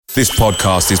This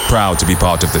podcast is proud to be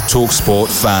part of the TalkSport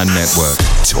Fan Network.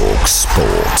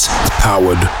 TalkSport.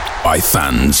 Powered by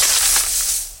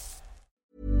fans.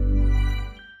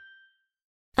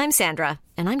 I'm Sandra,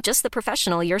 and I'm just the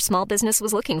professional your small business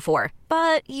was looking for.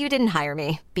 But you didn't hire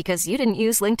me because you didn't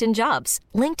use LinkedIn Jobs.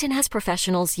 LinkedIn has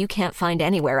professionals you can't find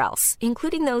anywhere else,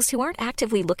 including those who aren't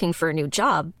actively looking for a new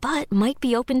job, but might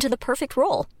be open to the perfect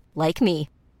role, like me.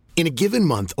 In a given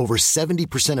month, over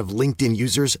 70% of LinkedIn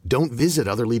users don't visit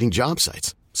other leading job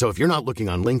sites. So if you're not looking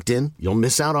on LinkedIn, you'll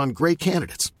miss out on great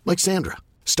candidates like Sandra.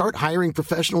 Start hiring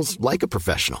professionals like a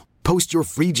professional. Post your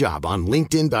free job on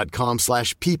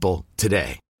linkedin.com/people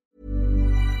today.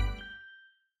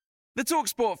 The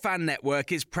TalkSport Fan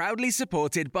Network is proudly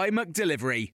supported by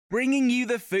McDelivery, bringing you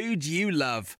the food you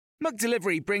love.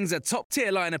 McDelivery brings a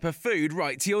top-tier lineup of food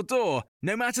right to your door.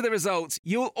 No matter the result,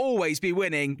 you'll always be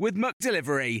winning with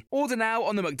McDelivery. Order now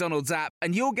on the McDonald's app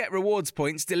and you'll get rewards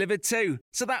points delivered too.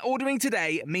 So that ordering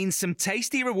today means some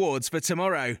tasty rewards for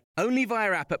tomorrow. Only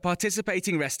via app at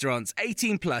participating restaurants.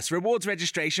 18 plus. Rewards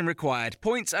registration required.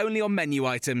 Points only on menu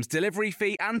items. Delivery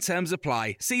fee and terms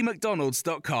apply. See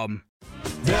mcdonalds.com.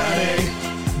 Daddy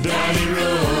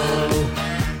rule.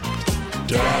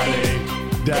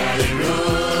 Daddy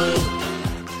rule.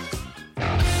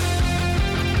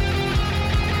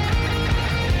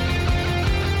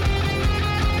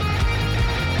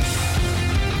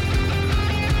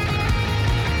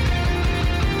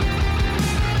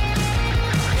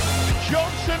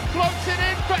 Johnson floats it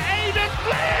in for Aidan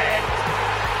Flint!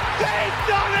 They've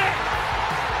done it!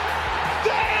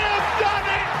 They have done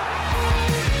it!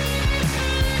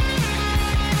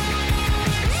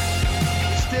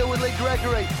 Still with Lee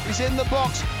Gregory. He's in the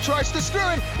box. Tries to screw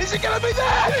it. Is it going to be there?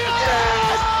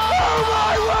 Yes! Oh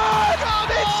my word!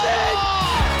 It's in!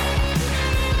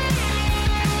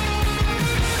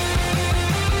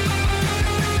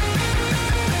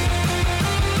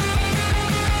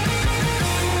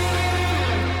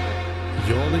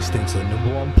 You're listening to the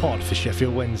number one pod for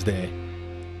Sheffield Wednesday.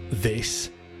 This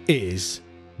is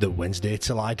the Wednesday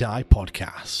Till I Die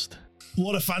podcast.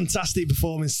 What a fantastic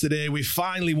performance today. We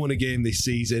finally won a game this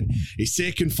season. It's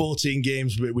taken 14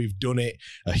 games, but we've done it.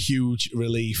 A huge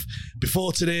relief.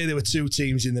 Before today, there were two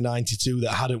teams in the 92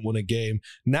 that hadn't won a game.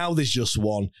 Now there's just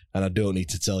one, and I don't need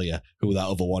to tell you who that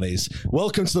other one is.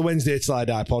 Welcome to the Wednesday Till I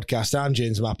Die podcast. I'm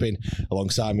James Mappin.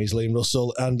 Alongside me is Liam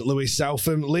Russell and Lewis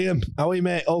Southam. Liam, how are you,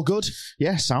 mate? All good?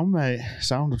 Yeah, sound, mate.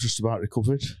 Sound. I've just about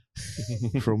recovered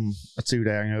from a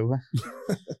 2-day hangover.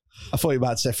 I thought you were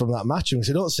about to say from that match. And I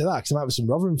said, don't say that, because there might be some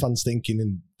Rotherham fans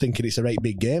thinking it's a right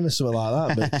big game or something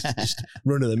like that. But it's just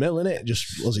run of the mill, innit?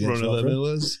 Just was against Run of the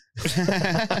millers.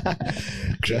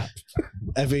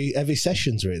 Heavy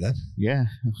sessions, right then? Yeah.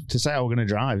 To say I was going to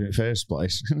drive in the first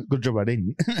place. Good job I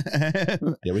didn't.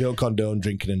 Yeah, we don't condone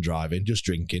drinking and driving, just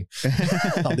drinking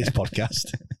on this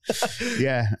podcast.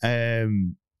 Yeah.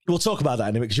 We'll talk about that in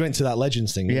a minute, because you went to that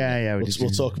Legends thing. Yeah.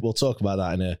 We'll talk about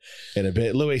that in a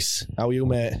bit. Lewis, how are you,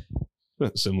 mate?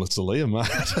 Similar to Liam. I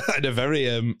had a very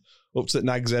upset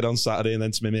nag's head on Saturday, and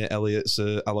then to my mate Elliot's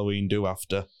Halloween do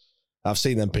after. I've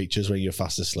seen them pictures where you're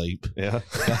fast asleep. Yeah.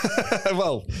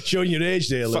 Well, showing your age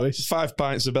there, Lewis. 5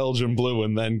 pints of Belgian blue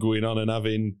and then going on and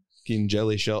having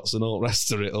jelly shots and all the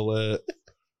rest of it will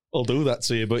do that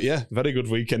to you. But yeah, very good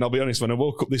weekend. I'll be honest, when I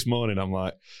woke up this morning, I'm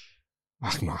like, I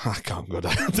can't go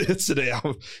down there today.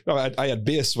 I had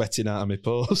beer sweating out of my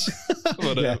pores.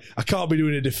 But, yeah, I can't be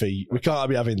doing a defeat. We can't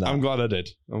be having that. I'm glad I did.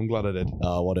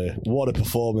 Oh, what a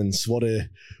performance! What a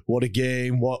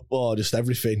game! Just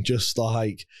everything. Just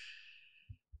like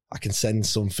I can sense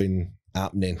something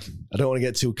happening. I don't want to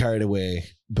get too carried away,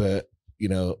 but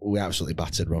we absolutely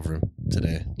battered Rotherham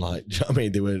today. Like, do you know what I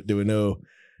mean?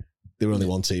 They were only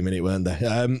one team in it, weren't they?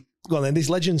 Go on then. This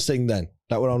Legends thing then.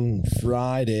 That were on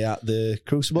Friday at the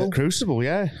Crucible. Crucible,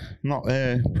 yeah. Not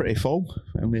pretty full.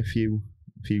 Only a few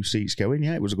seats going.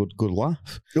 Yeah, it was a good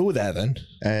laugh. Who were there then?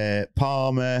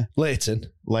 Palmer, Leighton,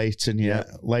 yeah.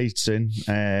 Leighton,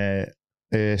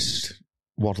 Hurst,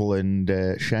 Waddle, and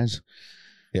Shez.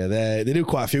 Yeah, they do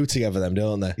quite a few together, them,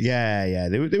 don't they? Yeah.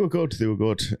 They were good.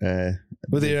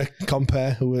 Were they a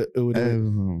compare? Who were they?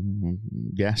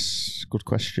 Yes, good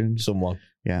question. Someone.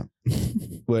 Yeah.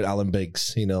 Weren't Alan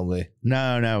Biggs, he normally...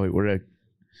 No, it were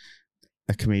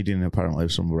A comedian apparently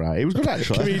of some variety. It was good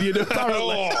actually. Comedian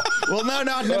apparently. Well, no,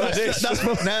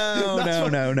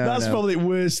 that's probably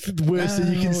worse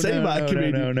than you can say about a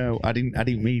comedian. No. I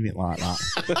didn't mean it like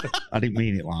that. I didn't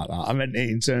mean it like that. I meant it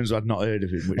in terms of I'd not heard of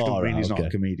him, which don't mean he's not a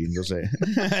comedian, does it?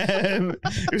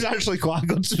 It was actually quite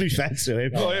good, to be fair to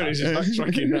him. Oh, here he's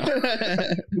backtracking now.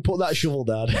 Put that shovel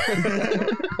down.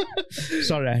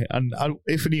 Sorry, and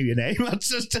if I knew your name,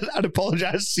 I'd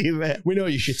apologise to you, mate. We know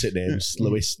you shit at names,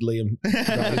 Lewis, Liam,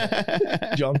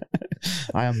 John.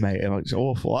 I am, mate. It's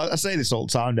awful. I say this all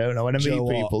the time, don't I? When I meet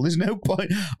people, there's no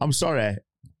point. I'm sorry.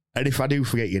 And if I do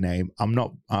forget your name, I'm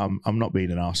not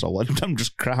being an arsehole. I'm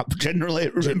just crap generally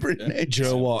at remembering names. Do you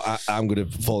know what? I'm going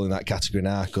to fall in that category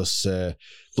now because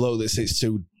bloke that sits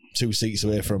two seats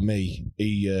away from me,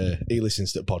 he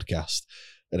listens to the podcast,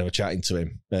 and I was chatting to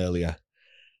him earlier,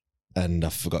 and I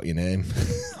forgot your name.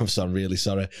 I'm really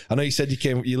sorry. I know you said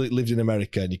you lived in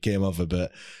America and you came over,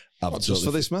 but just for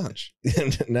this match?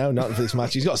 No, not for this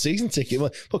match. He's got a season ticket.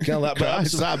 Well, fucking hell,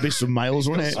 that'd be some miles,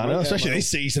 wouldn't it? I know, especially this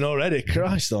season already.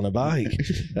 Christ, on a bike.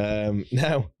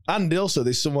 Now, and also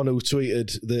there's someone who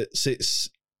tweeted that sits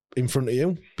in front of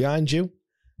you, behind you.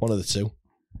 One of the two.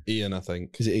 Ian, I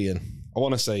think. Is it Ian? I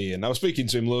want to say Ian. I was speaking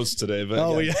to him loads today,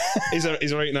 but he's a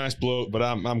very nice bloke, but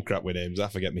I'm crap with names. I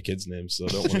forget my kids' names, so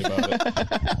don't worry about it.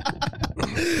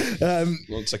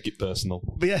 Won't take it personal.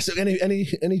 But yeah, so any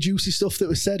juicy stuff that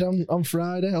was said on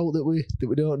Friday that we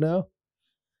don't know?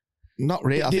 Not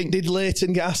really. Did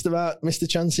Leighton get asked about Mr.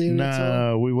 Chansiri?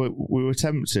 No, we were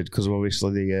tempted because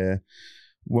obviously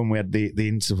when we had the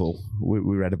interval, we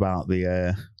read about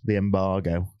the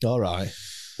embargo. All right.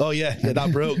 Oh, yeah,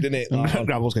 that broke, didn't it?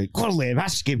 Gravel's going, go on, Liam,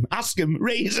 ask him,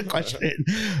 raise a question.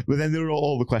 But then there were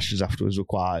all the questions afterwards were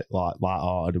quite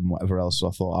light-hearted and whatever else, so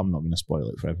I thought, I'm not going to spoil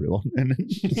it for everyone. and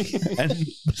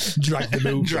drag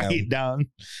it down.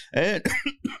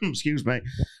 Excuse me.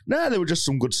 No, there were just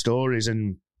some good stories,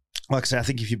 and like I say, I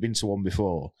think if you've been to one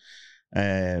before,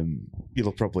 you'll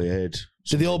have probably heard.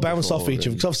 So they all bounced off each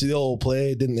other, because obviously they all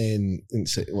played, didn't they, in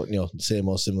same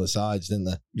or similar sides, didn't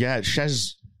they? Yeah,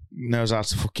 Shez knows how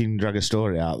to fucking drag a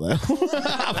story out there.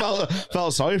 I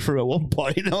felt sorry for her at one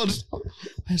point. I was,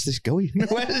 where's this going?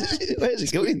 Where's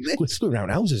it going? It's going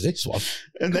around houses, this one.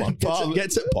 And then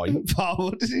get to the point.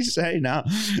 What did he say now?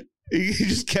 He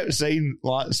just kept saying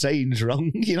sayings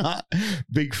wrong. Like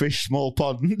big fish, small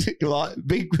pond. Like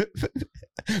big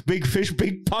fish,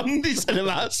 big pond. He said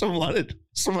about something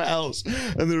else,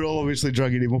 and they're all obviously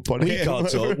dragging him up on it. We can't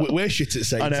talk. We're shit at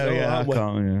saying. I know. I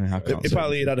can't.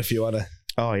 Apparently, he'd had a few, hadn't he?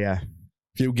 Oh yeah, a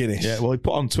few Guinness. Yeah. Well, he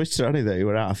put on Twitter, hadn't he, that he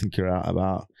were out. I think you were out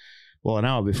about an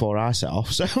hour before I set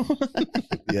off. So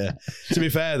yeah. To be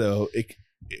fair though,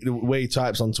 the way he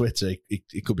types on Twitter,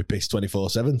 he could be pissed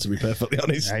 24/7. To be perfectly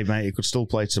honest. Hey mate, he could still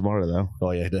play tomorrow though.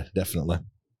 Oh yeah, definitely.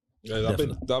 Yeah, I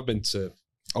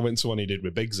went to one he did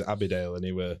with Biggs at Abbeydale, and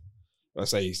you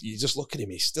just look at him,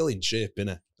 he's still in shape,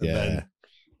 innit?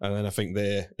 And then I think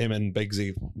him and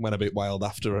Biggsy went a bit wild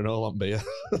after and all on beer.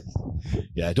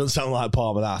 Yeah, it doesn't sound like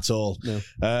part of that at all.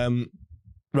 No.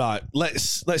 Right,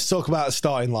 let's talk about the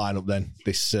starting lineup then.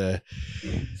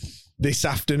 This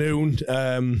afternoon,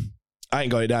 I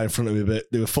ain't got it down in front of me, but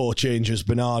there were 4 changes: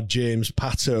 Bernard, James,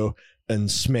 Pato,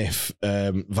 and Smith.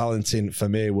 Valentin,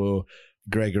 Famewo,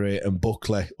 Gregory, and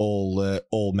Buckley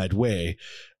all midway.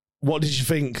 What did you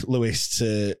think, Lewis,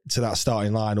 to that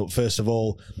starting lineup? First of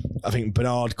all, I think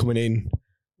Bernard coming in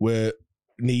were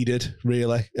needed,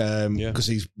 really, because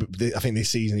I think this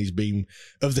season he's been,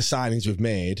 of the signings we've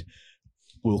made,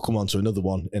 we'll come on to another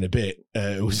one in a bit,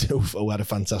 who had a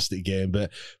fantastic game, but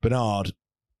Bernard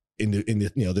in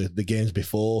the games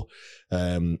before,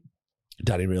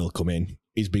 Danny Real come in,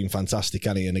 he's been fantastic,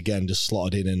 hasn't he? And again, just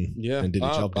slotted in and did the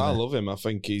job. I love him. I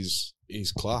think he's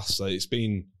class. It's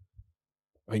been,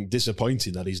 I think,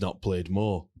 disappointing that he's not played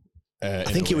more. I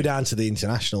think it were down to the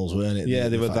internationals, weren't it? Yeah,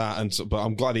 they were that, but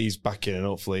I'm glad he's back in, and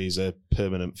hopefully he's a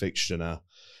permanent fixture now.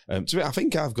 I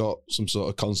think I've got some sort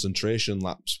of concentration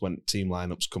lapse when team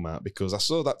lineups come out, because I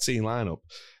saw that team lineup.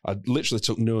 I literally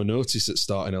took no notice at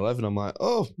starting 11. I'm like,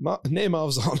 oh,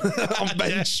 Neymar's on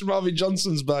bench. Marvin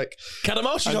Johnson's back.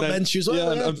 Cadamartri's on bench as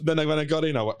well. Yeah, and then when I got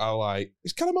in, I was like,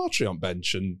 is Cadamartri on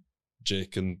bench? And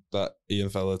Jake and that Ian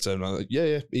fella turned around, like,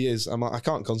 yeah, he is. I'm like, I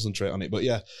can't concentrate on it. But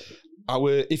yeah,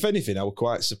 if anything, I was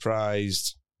quite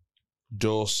surprised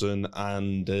Dawson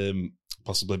and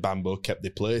possibly Bambo kept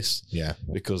their place. Yeah.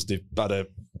 Because they've had a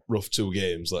rough 2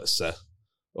 games, let's say,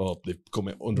 or they've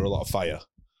come under a lot of fire.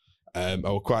 I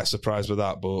was quite surprised with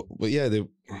that, but yeah,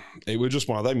 it was just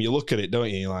one of them. You look at it, don't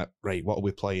you? You're like, right, what are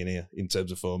we playing here in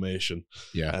terms of formation?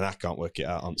 Yeah, and I can't work it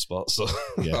out on spot. So,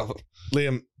 yeah.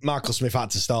 Liam, Michael Smith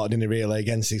had to start in the relay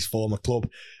against his former club.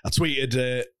 I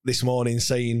tweeted this morning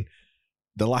saying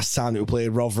the last time that we played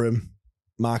Rotherham,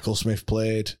 Michael Smith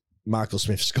played. Michael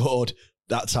Smith scored.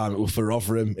 That time it was for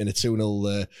Rotherham in a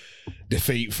 2-0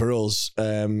 defeat for us.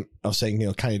 I was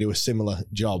saying, can you do a similar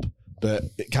job? But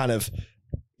it kind of.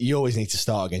 You always need to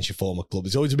start against your former club.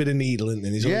 There's always a bit of needle, and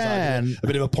there's always a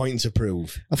bit of a point to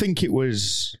prove. I think it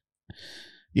was,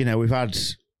 we've had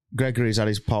Gregory's had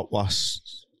his pop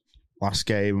last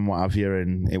game and what have you,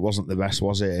 and it wasn't the best,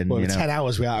 was it? And 10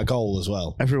 hours without a goal as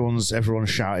well. Everyone's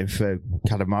shouting for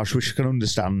Cadamarsh, which I can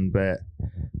understand, but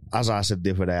as I said the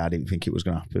other day, I didn't think it was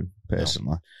going to happen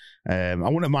personally. No. I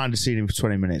wouldn't have minded seeing him for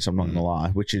 20 minutes. I'm not going to lie,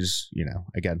 which is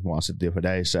again what I said the other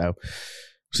day. So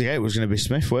yeah, it was going to be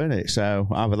Smith, weren't it? So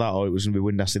either that or it was going to be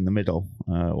Windass in the middle.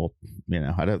 I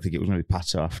don't think it was going to be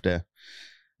Pato after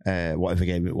whatever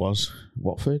game it was.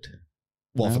 Watford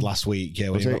last week, yeah,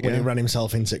 when he ran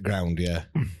himself into the ground, yeah.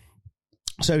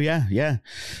 So, yeah.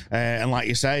 And like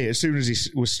you say, as soon as he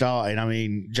was starting, I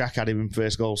mean, Jack had him in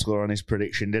first goal scorer on his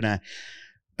prediction, didn't he?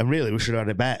 And really, we should have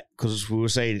had a bet because we were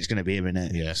saying it's going to be him,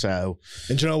 innit? Yeah. So,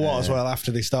 and do you know what, as well,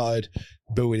 after they started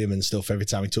booing him and stuff every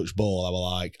time he touched ball, I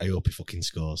was like, I hope he fucking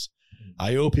scores.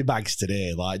 I hope he bags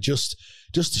today. Like, just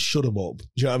to shut him up. Do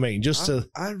you know what I mean?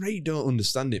 I really don't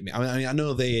understand it. I mean, I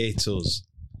know they hate us.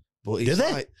 But do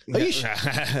they? Like, are you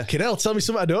tell me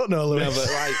something I don't know,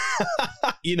 Louis.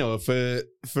 No, but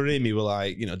for him, he were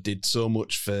like, did so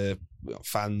much for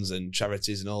fans and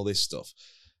charities and all this stuff.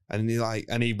 And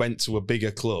he went to a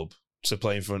bigger club to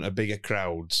play in front of bigger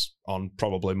crowds on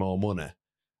probably more money.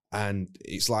 And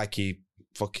it's like he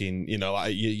fucking,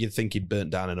 you'd think he'd burnt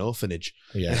down an orphanage.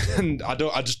 Yeah. And I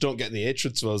just don't get the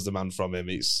hatred towards the man from him.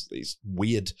 It's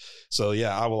weird. So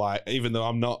yeah, I was like, even though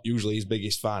I'm not usually his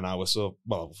biggest fan, I was so,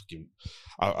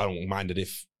 I don't mind it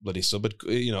if bloody subbed,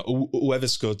 whoever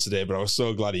scored today, but I was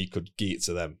so glad he could get it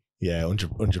to them. Yeah,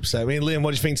 100%. I mean, Liam,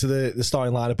 what do you think to the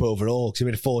starting lineup overall? Because he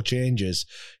made 4 changes.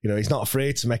 He's not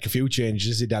afraid to make a few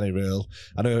changes, is he, Danny Rule?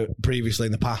 I know previously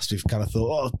in the past we've kind of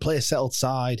thought, play a settled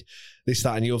side, this,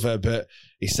 that and the other, but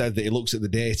he said that he looks at the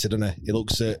data, doesn't he? He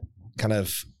looks at kind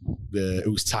of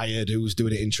who's tired, who's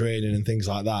doing it in training and things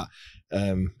like that.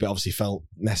 But obviously felt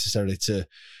necessary to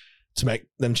make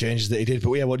them changes that he did.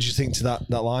 But yeah, what did you think to that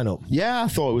lineup? Yeah, I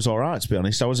thought it was all right, to be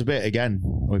honest. I was a bit, again,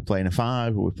 are we playing a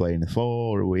 5? Are we playing a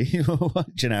 4? Are we,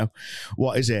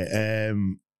 what is it?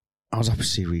 I was happy to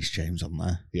see Reece James on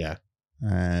there. Yeah.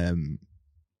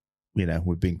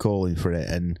 We've been calling for it,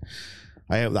 and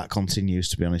I hope that continues,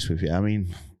 to be honest with you. I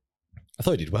mean, I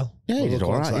thought he did well. Yeah, he did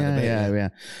all right. Yeah.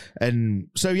 And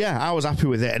so, yeah, I was happy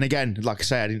with it. And again, like I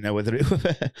say, I didn't know whether it was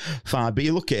 5, but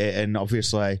you look at it, and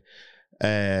obviously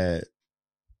Dom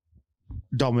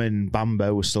and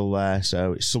Bambo were still there,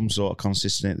 so it's some sort of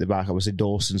consistency at the back. Obviously,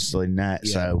 Dawson's still in net,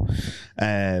 so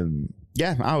I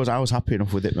was happy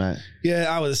enough with it, mate. Yeah,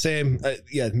 I was the same.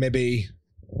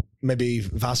 Maybe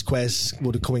Vasquez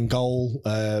would have come in goal,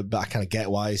 but I kind of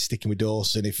get why he's sticking with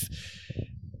Dawson. If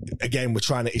again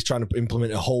he's trying to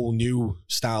implement a whole new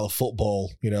style of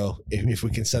football. If we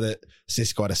can say that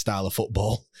Cisco had a style of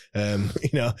football,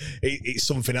 it's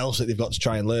something else that they've got to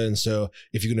try and learn. So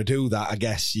if you're going to do that, I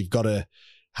guess you've got to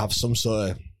have some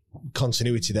sort of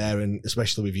continuity there, and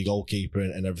especially with your goalkeeper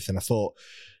and everything. I thought,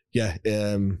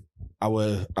 I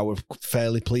were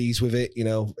fairly pleased with it.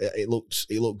 It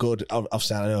looked good.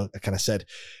 Obviously, I know I kind of said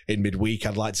in midweek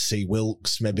I'd like to see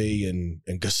Wilkes maybe and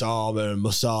Gassama and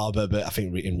Musaba, but I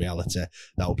think in reality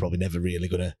that will probably never really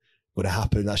gonna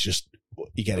happen. That's just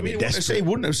you get a bit desperate. It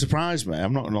wouldn't have surprised me.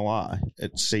 I'm not going to lie.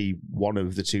 To see one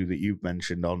of the two that you've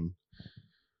mentioned on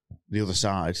the other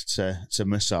side to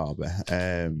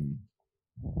Musaba,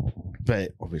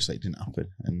 but obviously it didn't happen,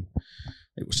 and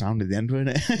it was sound at the end,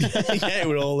 wasn't it? Yeah,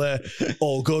 we're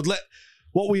all good.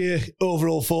 What were your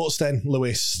overall thoughts then,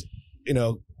 Lewis?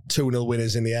 2-0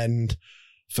 winners in the end.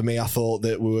 For me, I thought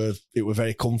that it were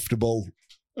very comfortable.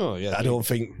 Oh yeah, I don't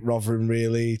think Rotherham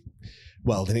really.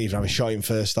 Well, they didn't even have a shot in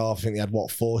first half. I think they had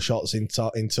 4 shots in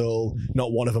total.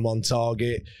 Not one of them on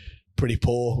target. Pretty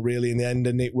poor, really, in the end,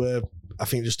 and it were. I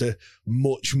think just a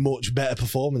much, much better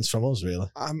performance from us, really.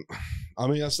 I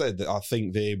mean, I said that I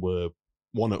think they were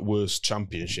one of the worst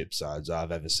championship sides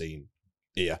I've ever seen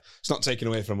here. It's not taken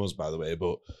away from us, by the way,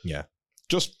 but yeah,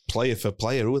 just player for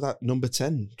player. Who was that number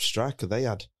 10 striker they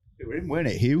had? Weren't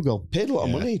it Hugo? Paid a lot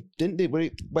of money, didn't they?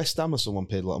 West Ham or someone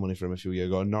paid a lot of money for him a few years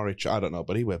ago. Norwich, I don't know,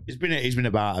 but he was. He's been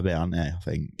about a bit, hasn't he? I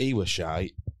think he was shy.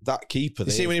 that keeper.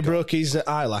 You see when he broke his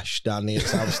eyelash down near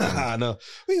his house? I know.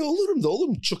 I mean, all of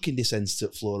them chucking descents to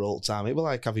the floor all the time. It was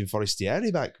like having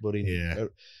Forestieri back, but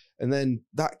and then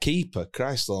that keeper,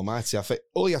 Christ Almighty, I think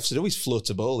all you have to do is float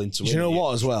a ball into. Do you know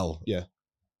what as well? Yeah.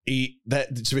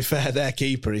 To be fair, their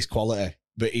keeper is quality,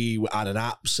 but he had an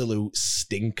absolute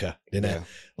stinker, didn't he?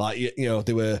 Like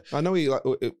they were. I know he like.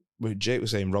 Jake was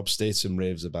saying Rob Statham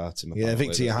raves about him. Yeah,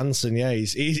 Victor Johansson. Yeah,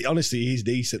 he's honestly he's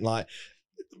decent. Like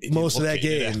most of their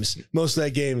games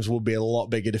would be a lot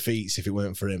bigger defeats if it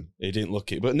weren't for him. He didn't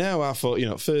look it, but now I thought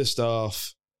first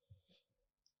half.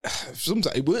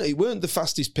 Sometimes it weren't the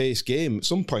fastest paced game. At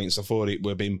some points, I thought it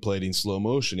were being played in slow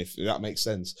motion. If that makes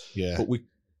sense. Yeah, but we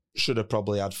should have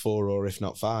probably had 4 or if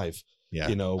not 5. Yeah,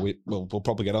 we'll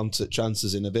probably get on to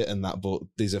chances in a bit and that, but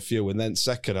there's a few. And then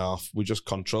second half, we just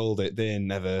controlled it. They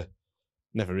never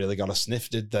really got a sniff,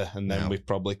 did they? And then we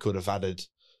probably could have added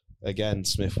again.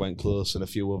 Smith went close and a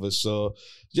few others. So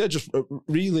yeah, just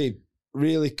really,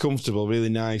 really comfortable, really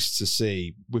nice to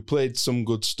see. We played some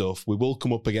good stuff. We will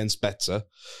come up against better,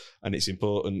 and it's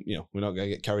important. We're not going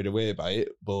to get carried away by it,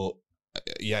 but.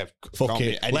 Yeah, fuck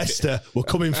it, Leicester, we're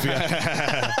coming for you.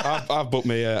 I've booked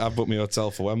me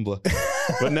hotel for Wembley,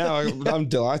 but now I'm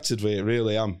delighted with it.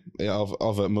 Really, I'm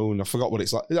of at Moon. I forgot what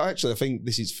it's like. Actually, I think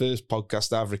this is the first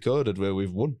podcast I've recorded where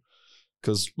we've won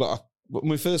because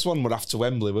my first one would after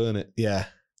Wembley, weren't it? Yeah.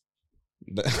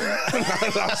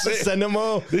 That's it. Send them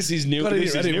all. This is new. I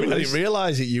didn't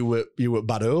realise that you were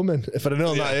bad omen. If I'd have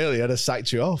known that earlier, I'd have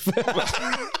sacked you off.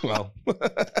 Well,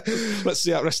 let's see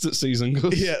how the rest of the season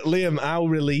goes. Yeah, Liam, how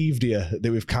relieved are you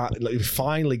that we've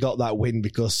finally got that win?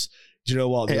 Because do you know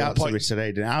what? It had to be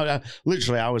today, didn't it?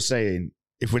 I was saying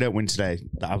if we don't win today,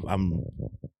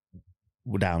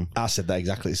 we're down. I said that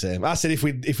exactly the same. I said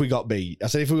if we got beat,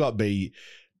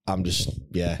 I'm just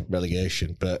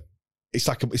relegation, but.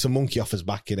 It's a monkey off his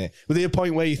back, innit? Was there a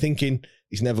point where you're thinking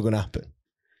it's never going to happen?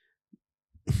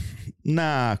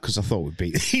 Nah, because I thought we'd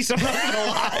beat these. I'm not going to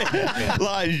lie.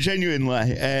 Like, genuinely.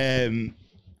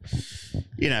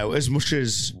 As much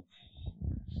as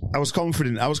I was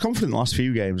confident the last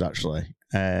few games, actually.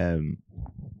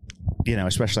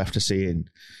 Especially after seeing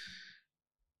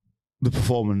the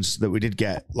performance that we did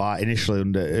get, like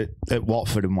initially at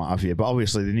Watford and what have you. But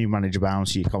obviously, the new manager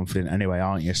bounce, you're confident anyway,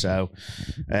 aren't you? So,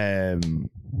 I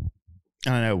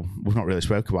know we've not really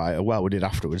spoke about it. Well, we did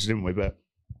afterwards, didn't we? But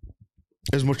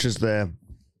as much as the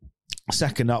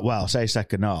second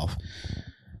half,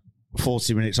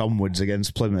 40 minutes onwards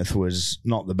against Plymouth was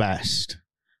not the best.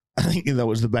 I think that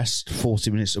was the best 40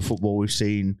 minutes of football we've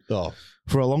seen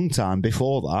for a long time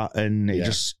before that, and it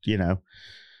just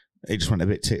it just went a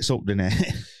bit tits up, didn't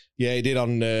it? Yeah, he did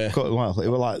on... well, it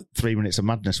was like 3 minutes of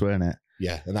madness, weren't it?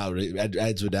 Yeah, and that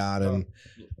heads were down. And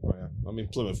I mean,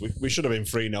 Plymouth, we should have been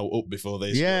 3-0 up before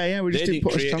this. Yeah, we just didn't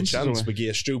put create a chance. We gave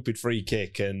a stupid free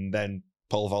kick, and then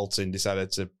Paul Vaulting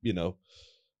decided to,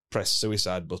 press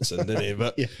suicide button, didn't he?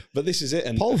 But but this is it.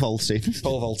 And Paul Vaulting.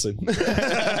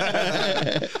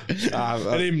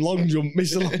 And him long jump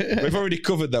missile. We've already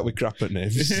covered that with crap at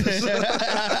names.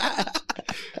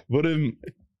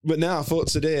 But now I thought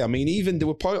today, I mean, even there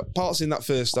were parts in that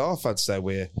first half, I'd say,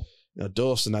 where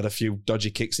Dawson had a few dodgy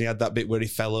kicks and he had that bit where he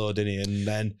fell over, didn't he? And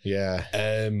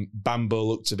then Bambo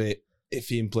looked a bit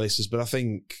iffy in places. But I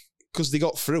think because they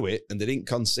got through it and they didn't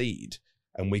concede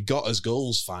and we got us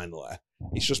goals finally,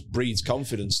 it just breeds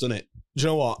confidence, doesn't it? Do you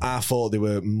know what? I thought they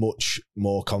were much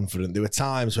more confident. There were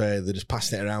times where they're just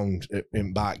passing it around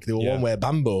in back. There were one where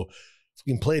Bambo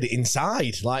fucking played it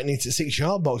inside, like into the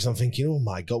 6-yard box. I'm thinking, oh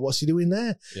my God, what's he doing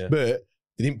there? Yeah. But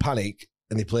they didn't panic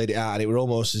and they played it out, and it were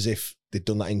almost as if they'd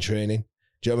done that in training.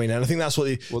 Do you know what I mean? And I think that's what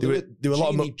they were a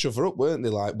lot of each other up, weren't they?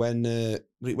 Like when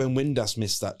Windass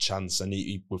missed that chance and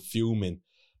he was fuming,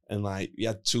 and like he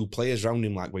had 2 players around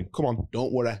him, like, "Come on,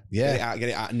 don't worry, get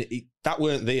it out," and that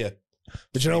weren't there.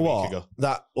 But you know what? It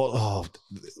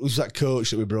was that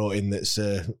coach that we brought in that's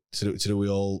to do with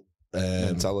all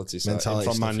mentality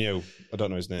from Man U. I don't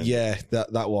know his name. Yeah,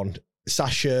 that one,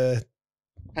 Sasha.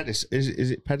 Is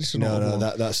it Pedersen?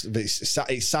 No,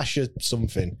 it's Sasha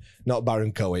something, not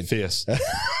Baron Cohen. Fierce.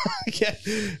 Yeah.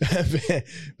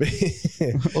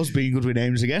 Us being good with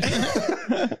names again.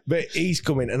 But he's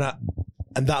coming,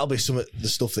 and that'll be some of the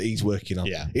stuff that he's working on.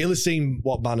 Yeah. He'll have seen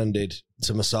what Bannon did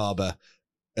to Masaba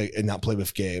in that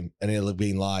Plymouth game, and he'll have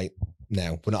been like,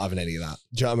 no, we're not having any of that.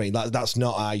 Do you know what I mean? That's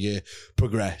not how you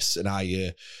progress and how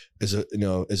you, as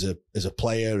a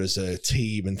player, as a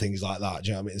team, and things like that. Do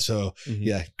you know what I mean? So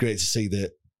yeah, great to see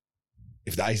that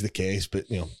if that is the case. But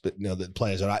the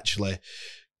players are actually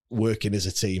working as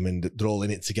a team and they're all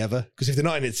in it together. Because if they're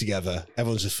not in it together,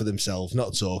 everyone's just for themselves,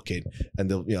 not talking,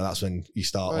 and that's when you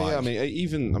start. Yeah,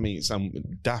 it sounds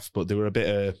daft, but they were a bit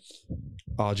of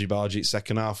argy-bargy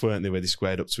second half, weren't they? Where they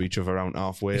squared up to each other around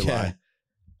halfway line.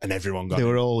 And everyone got. They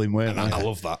were all in, weren't they? I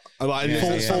love that.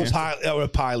 Full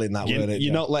piling that.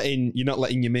 You're not letting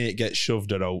your mate get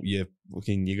shoved or you're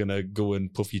gonna go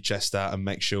and puff your chest out and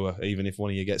make sure, even if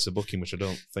one of you gets a booking, which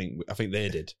I think they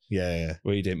did. Yeah.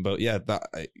 We didn't, but yeah,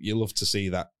 that you love to see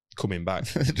that coming back.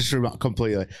 Just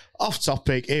completely off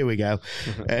topic. Here we go.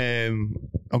 I'm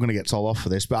going to get told off for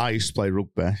this, but I used to play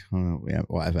rugby.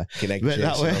 Whatever. But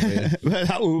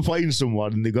that we were playing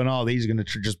someone and they're going, oh, these are going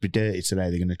to just be dirty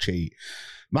today. They're going to cheat.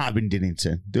 Might have been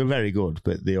Dinnington. They were very good,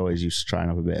 but they always used to try and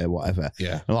have a bit of whatever.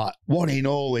 Yeah. Like, one in,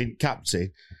 all in,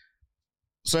 captain.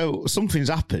 So something's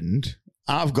happened.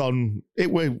 I've gone, it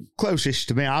were closest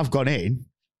to me. I've gone in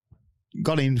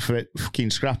for it, fucking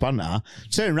scrap, haven't I?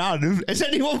 Turn around and has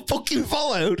anyone fucking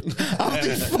followed? How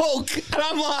the fuck? And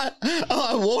I'm like,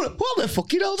 what the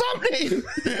fucking hell's happening?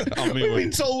 We've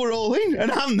been told we're all in,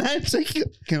 and I'm there thinking,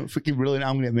 fucking brilliant,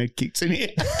 I'm going to get made kicked in here.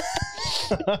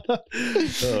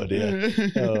 Oh dear.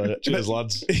 Cheers,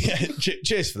 lads. Yeah,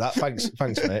 cheers for that. Thanks,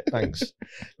 mate. Thanks.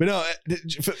 But no,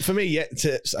 for me,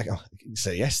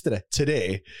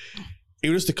 today, it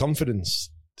was just the confidence.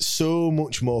 So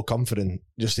much more confident,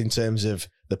 just in terms of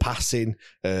the passing,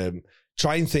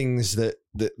 trying things that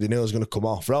they know is going to come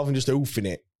off, rather than just oofing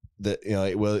it. That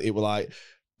it were like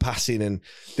passing, and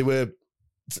there were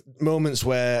moments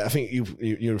where I think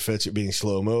you referred to it being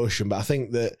slow motion, but I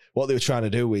think that what they were trying to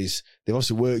do is they've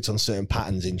obviously worked on certain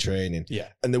patterns in training,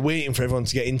 and they're waiting for everyone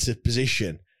to get into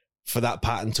position for that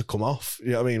pattern to come off.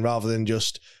 You know what I mean? Rather than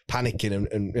just panicking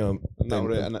and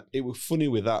And it was funny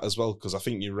with that as well, because I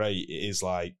think you're right. It is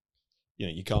like,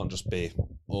 you can't just be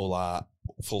all that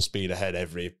full speed ahead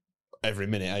every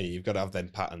minute. You've got to have them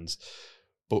patterns.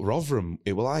 But Rotherham,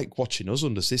 it was like watching us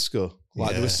under Cisco.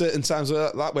 Like there were certain times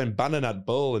like when Bannon had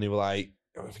ball and he were like,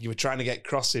 you were trying to get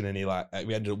crossing and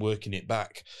we ended up working it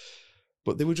back.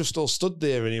 But they were just all stood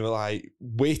there and he were like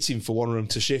waiting for one of them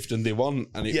to shift and they won.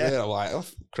 And they were like, oh,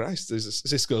 Christ,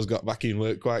 Cisco's got back in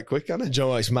work quite quick, hasn't it? Do you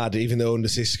know what, it's mad, even though under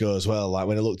Cisco as well, like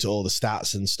when I looked at all the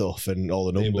stats and stuff and all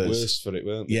the numbers. They were worse for it,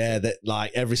 weren't they? Yeah, that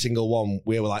like every single one,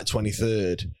 we were like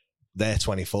 23rd. They're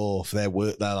 24th. They're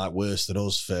like worse than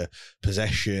us for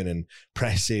possession and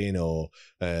pressing or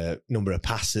number of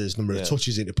passes, number of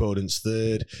touches in opponent's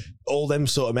third. All them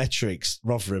sort of metrics,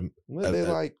 Rotherham. Were they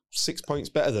like 6 points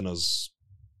better than us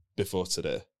before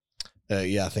today?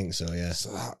 Yeah, I think so, yeah.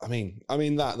 So that, I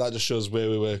mean that just shows where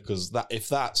we were, because if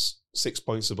that's 6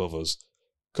 points above us,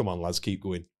 come on, lads, keep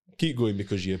going. Keep going,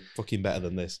 because you're fucking better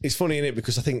than this. It's funny, isn't it?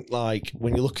 Because I think like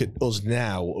when you look at us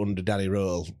now under Danny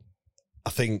Rowell,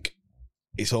 I think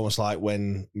it's almost like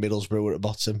when Middlesbrough were at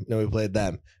bottom. We played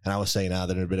them, and I was saying,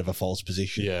 they're in a bit of a false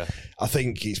position. Yeah, I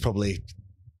think it's probably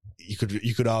you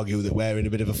could argue that we're in a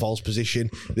bit of a false position.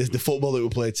 The football that we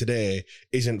played today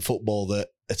isn't football that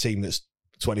a team that's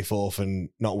 24th and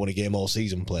not won a game all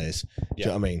season plays. Do you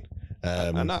know what I mean?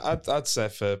 And I'd say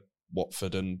for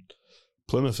Watford and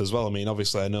Plymouth as well. I mean,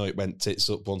 obviously, I know it went tits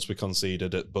up once we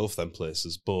conceded at both them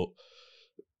places, but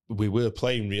we were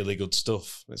playing really good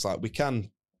stuff. It's like we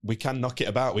can knock it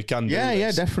about. We can do this.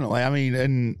 Yeah, definitely. I mean,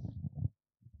 and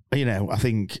I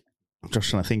think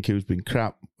Josh, and I think who's been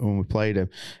crap when we played him.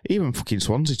 Even fucking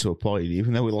Swansea to a point,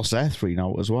 even though we lost their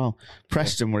 3-0 as well.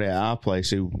 Preston were at our place,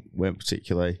 who weren't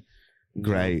particularly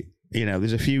great.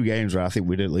 There's a few games where I think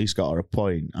we'd at least got a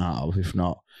point out of, if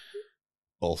not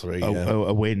all three,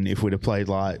 a win, if we'd have played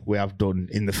like we have done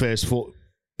in the first 40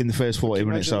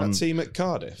 minutes on that team at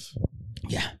Cardiff.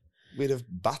 Yeah. We'd have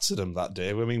battered them that day.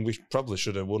 I mean, we probably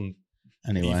should have won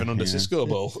anyway, even under Cisco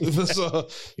ball. So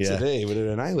today we'd have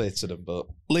annihilated them. But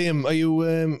Liam, are you?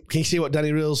 Can you see what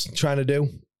Danny Rill's trying to do?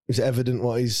 Is it evident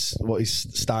what his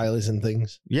style is and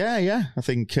things? Yeah. I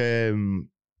think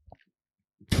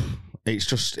it's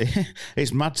just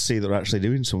it's mad to see that we're actually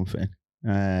doing something.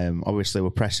 Obviously,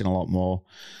 we're pressing a lot more.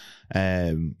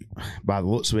 By the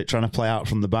looks of it, trying to play out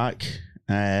from the back,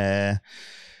 and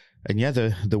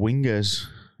the wingers,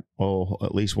 or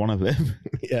at least one of them,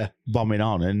 bombing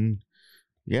on, and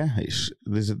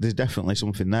there's definitely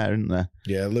something there, isn't there?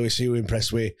 Yeah, Lewis, are you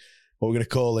impressed with what we're going to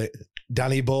call it?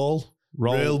 Danny ball,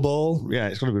 rail ball. Yeah,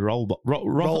 it's going to be roll ball, roll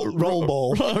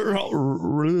ball,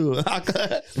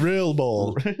 real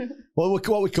ball. What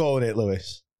are we calling it,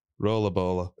 Lewis?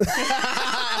 Rollerballer.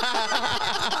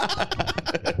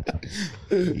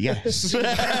 Yes.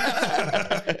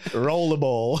 Roll the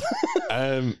ball.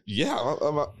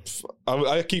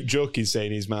 I keep joking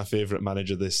saying he's my favourite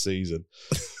manager this season.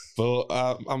 But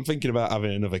I'm thinking about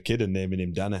having another kid and naming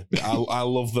him Danny. I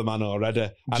love the man already.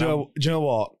 Do you know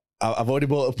what? I've already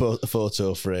bought a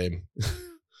photo frame.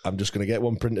 I'm just going to get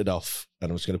one printed off and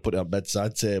I'm just going to put it on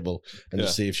bedside table and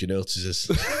just see if she notices.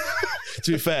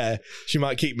 To be fair, she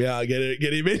might kick me out and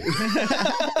get him in.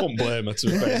 Won't blame her, to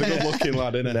be fair. He's a good-looking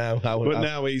lad, isn't he?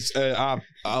 Now he's... I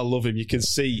love him. You can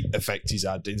see effect he's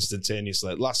had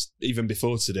instantaneously. Even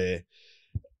before today,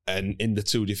 and in the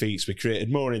 2 defeats, we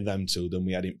created more in them 2 than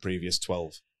we had in previous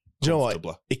 12. Do you know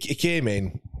what? He came in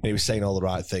and he was saying all the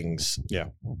right things. Yeah.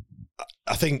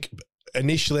 I think...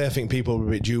 Initially, I think people were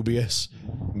a bit dubious,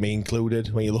 me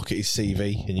included, when you look at his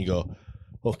CV and you go,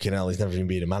 fucking hell, he's never even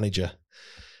been a manager.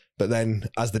 But then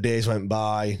as the days went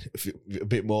by,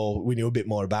 we knew a bit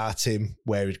more about him,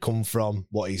 where he'd come from,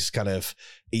 what his kind of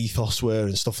ethos were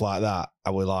and stuff like that.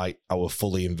 I were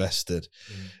fully invested.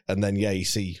 And then, you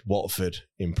see Watford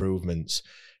improvements,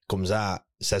 comes out,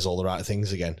 says all the right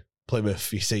things again.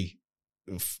 Plymouth, you see,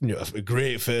 a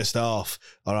great first half.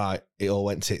 All right, it all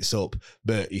went tits up,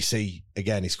 but you see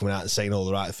again he's coming out and saying all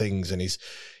the right things, and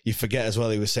you forget as well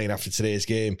he was saying after today's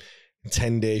game,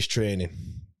 10 days training,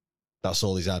 that's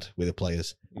all he's had with the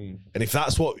players. And if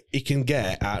that's what he can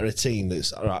get out of a team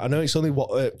that's all right, I know it's only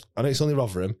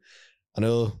Rotherham, I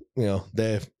know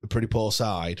they're a pretty poor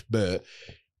side, but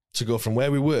to go from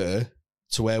where we were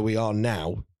to where we are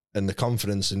now, and the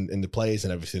confidence in the players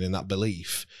and everything, and that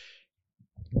belief,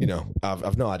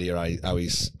 I've no idea how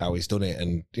he's done it,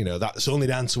 and that's only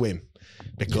down to him,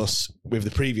 because with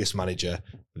the previous manager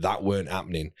that weren't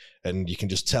happening, and you can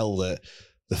just tell that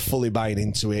they're fully buying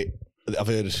into it. I've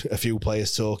heard a few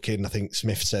players talking. I think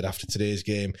Smith said after today's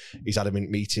game he's had him in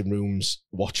meeting rooms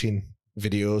watching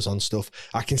videos on stuff.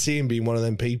 I can see him being one of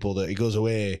them people that he goes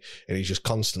away and he's just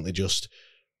constantly just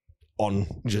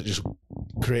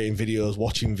creating videos,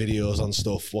 watching videos on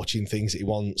stuff, watching things that he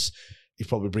wants. He's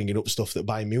probably bringing up stuff that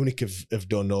Bayern Munich have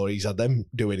done, or he's had them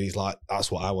doing. He's like, that's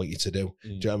what I want you to do. Do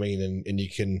you know what I mean? And you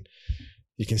can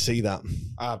see that.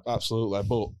 Absolutely.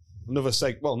 But another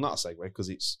not a segue, because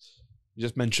you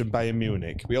just mentioned Bayern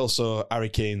Munich. We also Harry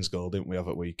Kane's goal, didn't we, have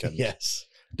at weekend? Yes.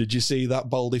 Did you see that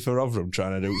baldy for Rotherham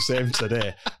trying to do the same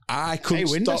today? I couldn't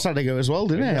stop. Windass had to go as well,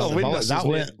 didn't he?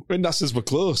 Windass's were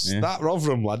close. Yeah. That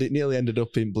Rotherham lad, it nearly ended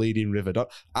up in Bleeding River.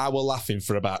 I were laughing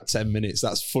for about 10 minutes.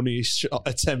 That's the funniest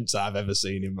attempt I've ever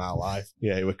seen in my life.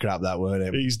 Yeah, it was crap, that, weren't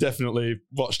it? He's definitely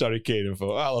watched Harry Kane and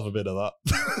thought, I'll have a bit of that.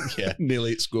 Yeah,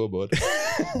 nearly hit scoreboard.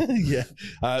 Yeah.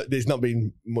 There's not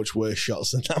been much worse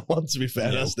shots than that one, to be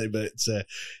fair, has there? But you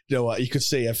know what? You could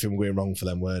see everything going wrong for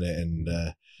them, weren't it? And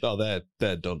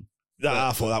they're done.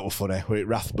 I thought that was funny. We're at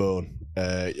Rathbone.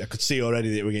 I could see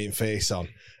already that we're getting face on.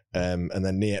 And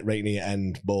then right near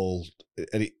end ball,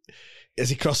 and as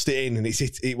he crossed it in and it's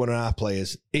hit one of our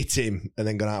players, hit him and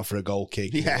then gone out for a goal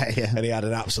kick. Yeah. And he had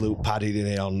an absolute padding in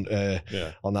it on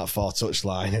that far touch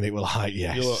line, and it was like,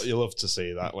 yes. You love to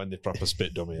see that when they proper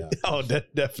spit dummy out. Oh,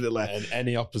 definitely. And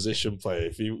any opposition player,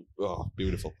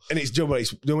 beautiful. And it's done when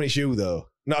it's you though.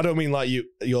 No, I don't mean like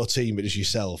your team, but just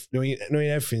yourself. Knowing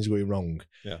everything's going wrong.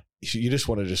 Yeah. You just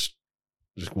want to just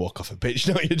walk off a pitch,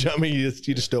 don't you? Do you know what I mean? You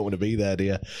just don't want to be there, do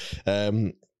you?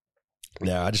 I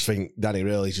just think Danny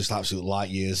Rail's just absolute light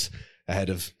years ahead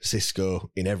of Cisco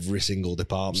in every single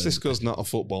department. Cisco's not a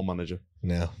football manager.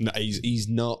 No, he's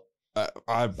not.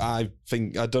 I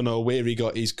think, I don't know where he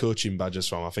got his coaching badges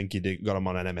from. I think he got them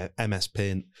on an MS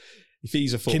Paint. If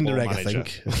he's a football manager, I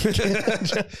think.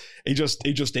 he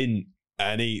just didn't.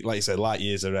 And he, like you said, light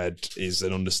years ahead is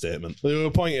an understatement. They were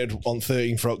appointed on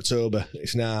 13th of October.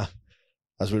 It's now,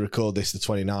 as we record this, the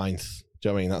 29th. Do you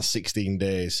know what I mean? That's 16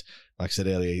 days. Like I said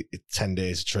earlier, 10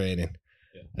 days of training.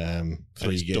 Yeah.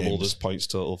 3 games. Doubled his points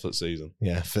total for the season.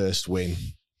 Yeah, first win.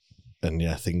 And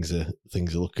yeah, things are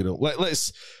looking up.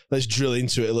 Let's drill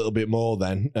into it a little bit more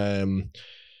then.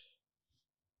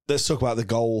 Let's talk about the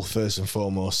goal first and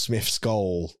foremost. Smith's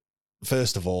goal.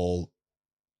 First of all,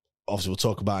 obviously we'll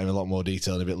talk about him in a lot more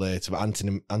detail in a bit later, but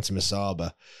Anthony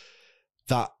Masaba,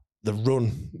 the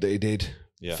run that he did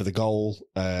for the goal,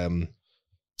 cut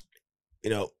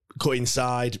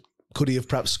inside, could he have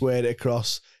perhaps squared it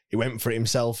across? He went for it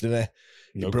himself, didn't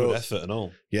he? Good effort and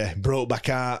all. Yeah, brought back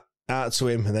out to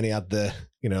him, and then he had the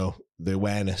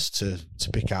awareness to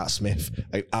pick out Smith.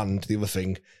 And the other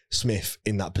thing, Smith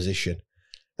in that position.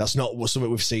 That's not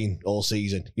something we've seen all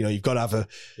season. You've got to have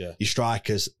your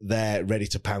strikers there ready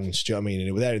to pounce. Do you know what I mean? And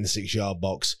they were there in the 6-yard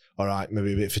box. All right,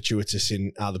 maybe a bit fortuitous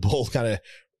in how the ball kind of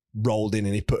rolled in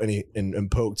and he put and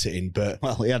poked it in. But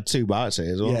he had 2 bites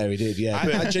here as well. Yeah, he did. Yeah,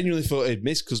 I genuinely thought he'd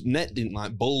missed because net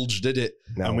didn't bulge, did it?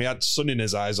 No. And we had sun in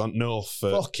his eyes on North.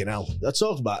 Fucking hell! That's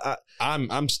talking about.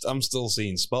 I'm still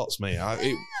seeing spots, mate.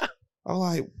 I was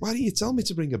like, why didn't you tell me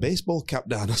to bring a baseball cap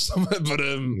down or something? But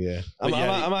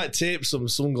I might tape some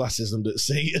sunglasses under the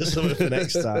seat or something for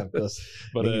next time.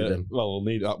 We'll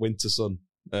need that winter sun.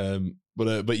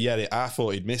 I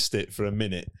thought he'd missed it for a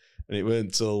minute, and it weren't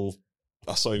until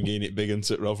I saw him getting it big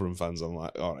into Rotherham fans. I'm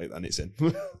like, all right, then it's in.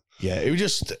 Yeah, it was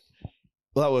just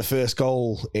that was first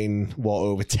goal in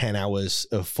over 10 hours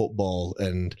of football,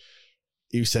 and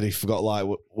you said he forgot like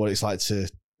what it's like to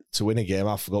win a game.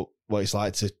 I forgot what it's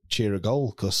like to cheer a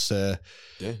goal because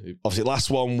obviously last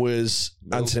one was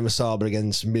Anthony Masaba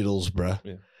against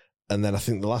Middlesbrough, and then I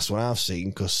think the last one I've seen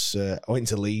because I went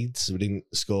to Leeds, we didn't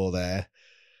score there.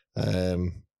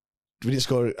 We didn't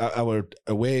score our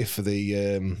away for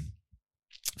the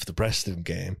Preston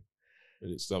game.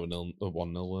 It's 1-0,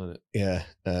 weren't it? Yeah,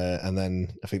 and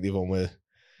then I think the other one were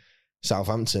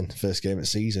Southampton, first game of the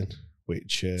season,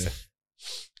 which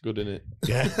good, isn't it?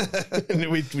 Yeah,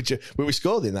 we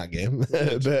scored in that game.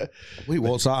 But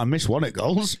what's that? I missed one at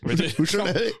goals. We've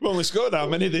only scored how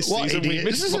many this season? We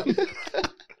missed one.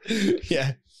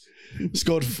 Yeah.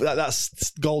 Scored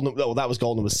that's goal. Well, that was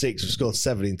goal number 6. We scored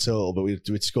 7 in total, but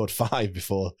we'd scored 5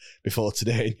 before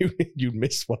today. You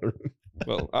missed one of them.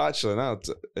 Well, actually, now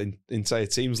entire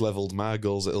teams levelled my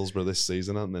goals at Hillsborough this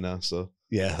season, haven't they? Now, so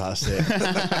yeah, that's it.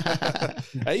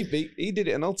 Hey, he did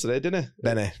it and all today, didn't he?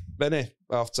 Benny,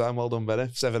 half time. Well done, Benny.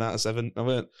 7 out of 7.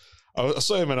 I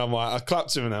saw him and I'm like, I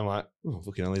clapped him and I'm like, oh,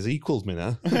 fucking hell, he's equalled me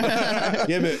now.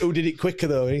 Yeah, but who did it quicker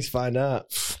though? We need to find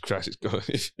out. Christ, it's good.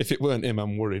 If it weren't him,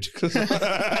 I'm worried. But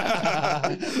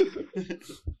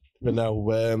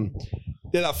no,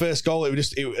 that first goal,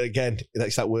 again,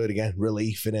 it's that word again,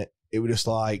 relief, innit? It was just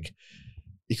like,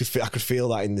 I could feel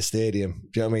that in the stadium.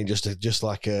 Do you know what I mean? Just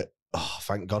like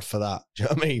thank God for that. Do you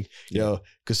know what I mean? You know,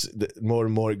 because more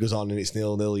and more it goes on and it's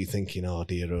 0-0, you're thinking, oh,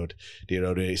 dear Lord,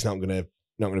 it's not going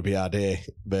to be our day.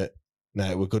 But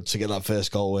no, we're good to get that first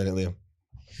goal, weren't it, Liam?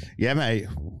 Yeah, mate,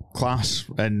 class.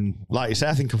 And like you said,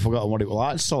 I think I've forgotten what it was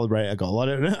like to celebrate a goal. I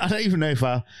don't even know if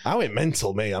I went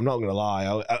mental, mate. I'm not going to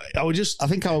lie. I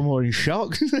think I was more in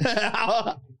shock.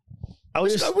 I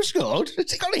was good.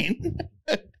 It's gone in.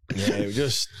 Yeah, it was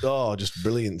just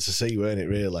brilliant to see, weren't it,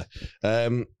 really?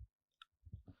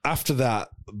 After that,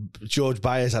 George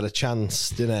Byers had a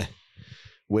chance, didn't he?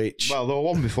 Well, there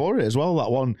was one before it as well.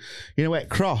 That one, where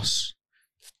cross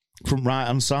from right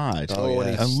hand side.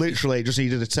 And literally just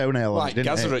needed a toenail. Like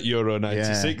Gazza at Euro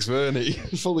 96, weren't he?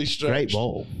 Fully stretched. Great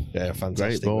ball. Yeah,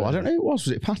 fantastic. Great ball. I don't know who it was.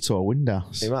 Was it Pato or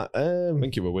Windass? I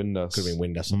think it was Windass. Could have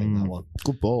been Windass, I think, that one.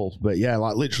 Good ball. But yeah,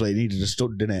 like literally it needed a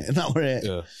stud, didn't it? And that was it.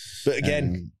 Yeah. But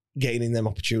again, getting in them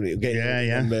opportunity,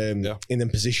 in them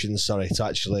positions, to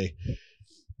actually,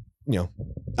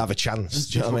 have a chance.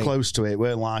 Do you know what I mean? Close to it. It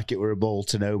weren't like it were a ball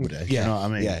to nobody. Yeah. You know what I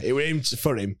mean? Yeah, it was aimed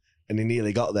for him. And he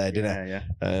nearly got there, didn't he? Yeah.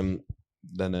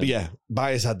 But yeah,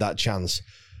 Byers had that chance.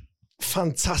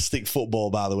 Fantastic football,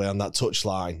 by the way, on that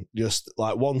touchline. Just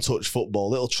like one-touch football,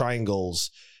 little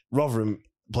triangles. Rotherham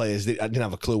players didn't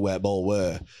have a clue where the ball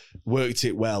were. Worked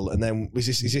it well. And then,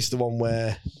 is this the one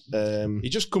where... he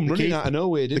just come running out of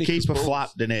nowhere, didn't he? The keeper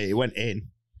flapped, didn't he? It went in.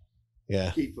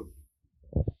 Yeah.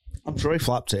 I'm sure he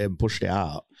flapped it and pushed it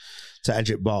out to edge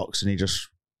it box, and he just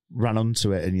ran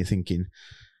onto it, and you're thinking...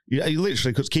 He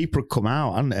literally, because keeper had come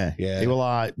out, hadn't he? Yeah. He was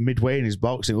like midway in his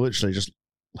box, and he literally just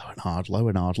low and hard. Yeah.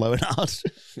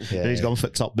 And he's gone for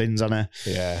top bins, hasn't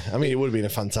he? Yeah. I mean, it would have been a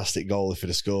fantastic goal if he'd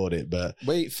have scored it, but...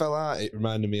 Wait, it fell out. It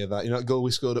reminded me of that. That goal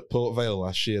we scored at Port Vale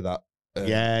last year, that...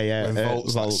 Yeah. When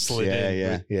Volts slid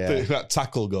in. Yeah. That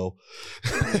tackle goal.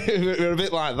 We're a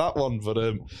bit like that one,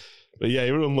 but yeah,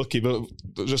 he was unlucky. But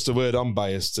just a word on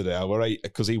Byers today. I was right,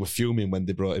 because he was fuming when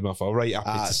they brought him off. I was right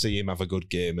happy to see him have a good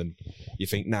game, and you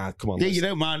think, nah, come on. Yeah, you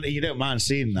don't mind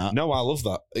seeing that. No, I love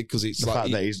that, because it's the fact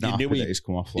that he's not happy that he's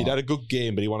come off. He'd had a good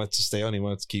game, but he wanted to stay on. He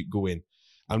wanted to keep going.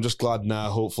 I'm just glad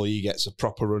now. Hopefully, he gets a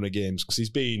proper run of games, because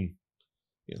he's been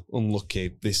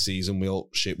unlucky this season.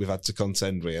 We've had to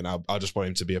contend with, and I just want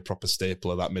him to be a proper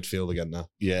staple of that midfield again now.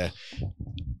 Yeah,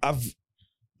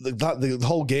 the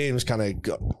whole game's kind of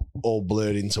got all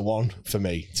blurred into one for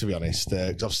me, to be honest.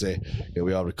 Because obviously,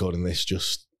 we are recording this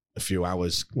just a few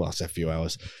hours. Well, I say a few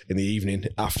hours in the evening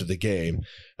after the game.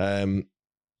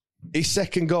 His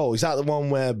second goal, is that the one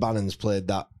where Bannon's played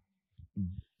that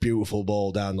beautiful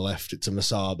ball down the left to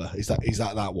Masaba? Is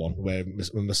that one where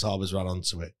Masaba's ran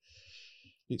onto it?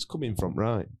 It's coming from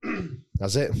right.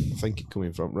 Has it? I think it's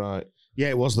coming from right. Yeah,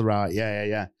 it was the right.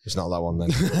 Yeah. It's not that one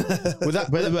then.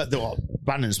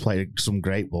 Bannon's played some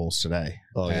great balls today.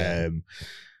 Oh yeah.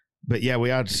 But yeah, we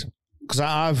had,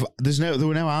 because there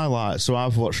were no highlights, so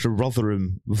I've watched a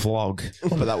Rotherham vlog.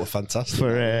 But that was fantastic.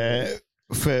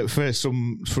 for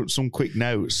some quick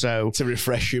notes. So to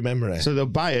refresh your memory. So the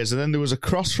buyers, and then there was a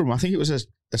cross from, I think it was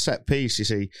a set piece. You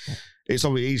see, it's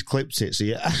obviously he's clipped it. So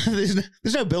yeah, there's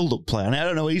no build up play on it. I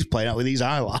don't know what he's playing out with these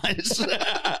highlights.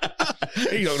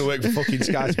 He's not going to work for fucking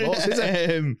Sky Sports, is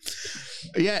it?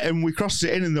 Yeah, and we crossed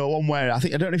it in the one where I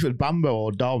don't know if it was Bambo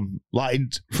or Dom, like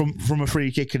from a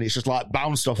free kick, and it's just like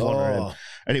bounced off on him,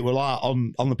 and it was like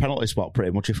on the penalty spot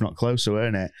pretty much, if not closer,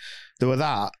 weren't it? There were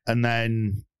that, and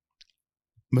then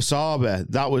Masaba,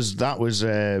 that was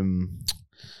a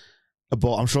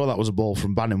ball. I'm sure that was a ball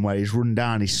from Bannon where he's run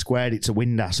down, he's squared it to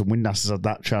Windass, and Windass has had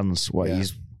that chance where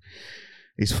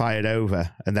he's fired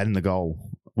over, and then the goal,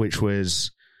 which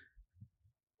was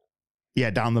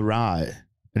down the right,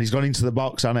 and he's gone into the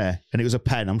box, hasn't he? And it was a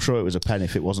pen. I'm sure it was a pen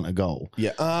if it wasn't a goal.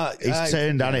 Yeah, he's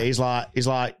turned down it. He's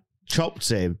like chopped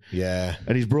him. Yeah,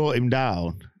 and he's brought him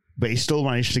down, but he still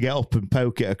managed to get up and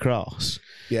poke it across.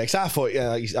 Yeah, because I thought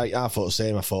the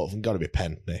same. I thought, got to be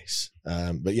pen this.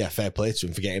 But yeah, fair play to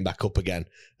him for getting back up again.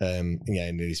 And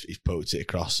he's poked it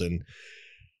across. And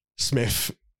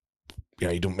Smith,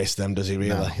 he don't miss them, does he? Really?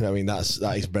 No. I mean,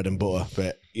 that is bread and butter.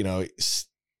 But it's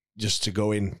just to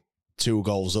go in 2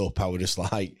 goals up. I was just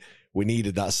like, we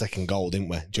needed that second goal, didn't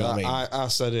we? Do you know what I mean? I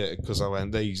said it because I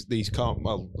went, these can't.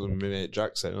 Well, my mate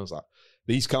Jack said, I was like,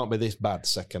 these can't be this bad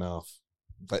second half.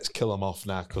 Let's kill them off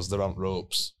now because they're on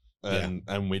ropes.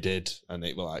 And we did, and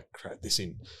it was like, crap, this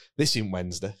in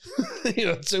Wednesday,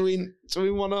 2 in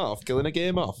 1 half, killing a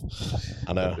game off.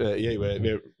 I know.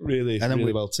 We're really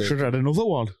well taken. Should have had another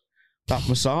one. That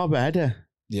Masaba header.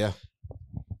 Yeah.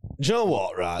 Do you know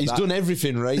what? Right, he's done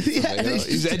everything right.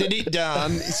 He's headed it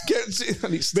down.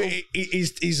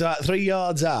 He's like 3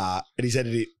 yards out, and he's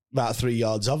headed it about 3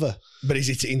 yards over. But he's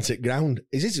hit it into the ground.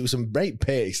 He's hit it with some great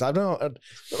pace. I don't know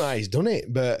how he's done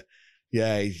it, but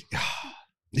yeah.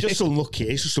 It's just unlucky.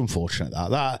 It's just unfortunate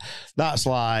that's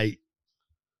like,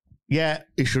 yeah,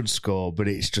 he should score, but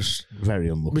it's just very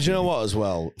unlucky. But you know what? As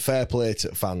well, fair play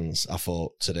to fans. I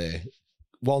thought today,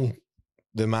 one,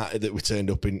 the amount that we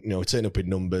turned up in, we turned up in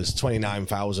numbers.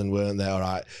 29,000 weren't there? All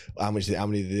right. How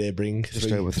many did they bring? Just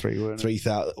over 3, weren't it?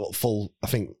 3,000 full. I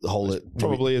think the whole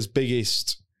probably his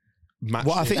biggest match.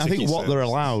 Well, I think what they're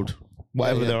allowed.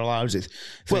 Whatever they're allowed is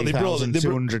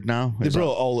 3,200 now. They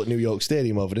brought all at New York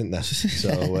Stadium over, didn't they? So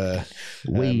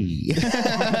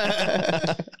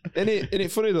Isn't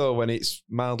it funny though when it's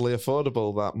mildly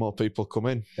affordable that more people come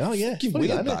in? Oh yeah,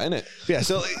 weird that, isn't it? Yeah.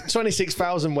 So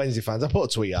 26,000 Wednesday fans. I put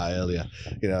a tweet out earlier.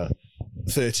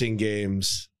 13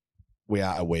 games, we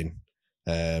had a win.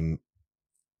 10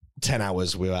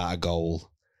 hours, we were at a goal.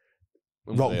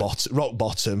 Rock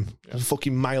bottom,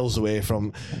 fucking miles away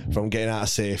from getting out of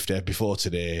safety before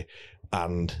today,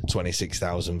 and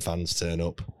 26,000 fans turn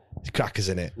up. Crackers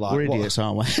in it. Like, we're idiots,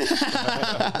 aren't we? Do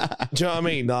you know what I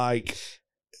mean? Like,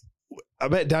 I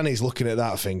bet Danny's looking at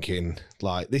that thinking,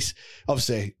 like, this,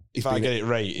 obviously... If I get it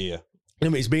right here.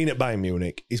 He's been at Bayern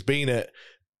Munich. He's been at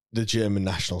the German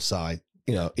national side.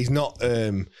 He's not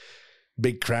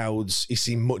big crowds. He's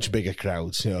seen much bigger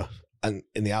crowds, and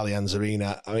in the Allianz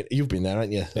Arena. I mean, you've been there,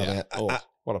 haven't you? Yeah.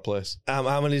 What a place.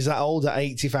 How many is that old? At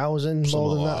 80,000?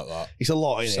 More than that? It's a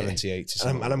lot, isn't 70, 80.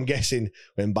 And I'm guessing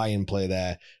when Bayern play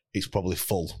there, it's probably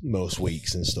full most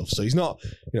weeks and stuff. So he's not,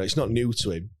 it's not new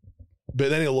to him. But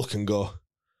then he'll look and go,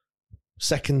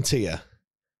 second tier,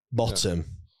 bottom,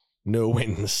 no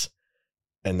wins.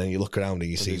 And then you look around and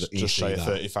you see that. Just shy of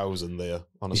 30,000 there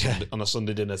on a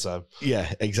Sunday dinner time.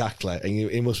 Yeah, exactly.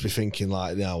 And he must be thinking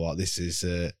like, you know what, this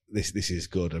is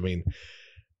good. I mean,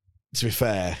 to be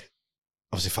fair,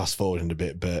 obviously fast forwarding a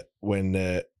bit, but when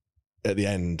at the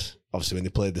end, obviously when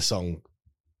they played the song,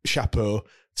 chapeau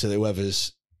to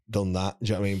whoever's done that. Do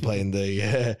you know what I mean? Playing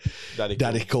the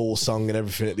Daddy Cool song and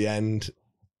everything at the end.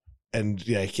 And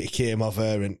yeah, he came over,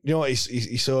 and you know what?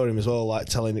 He saw him as well, like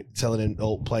telling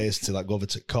all players to like go over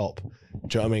to Cop. Do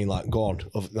you know what I mean? Like go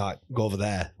over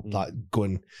there, like go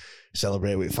and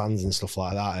celebrate with fans and stuff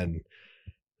like that. And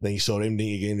then you saw him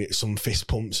giving some fist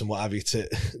pumps and what have you to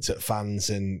fans,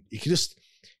 and he just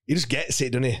gets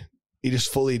it, doesn't he? He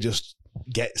just fully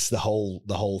gets the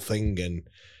whole thing, and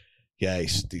yeah,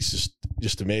 it's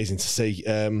just amazing to see.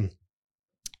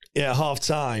 Half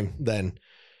time then.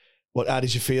 How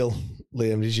did you feel,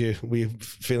 Liam? Were you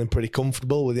feeling pretty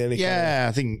comfortable with any? Yeah,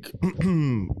 I think. I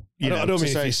don't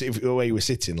mean if the way you were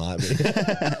sitting, like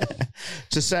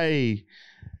to say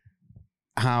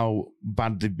how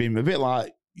bad they've been, a bit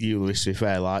like you, Lewis, to be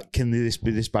fair. Like, can this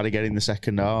be this bad again in the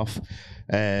second half?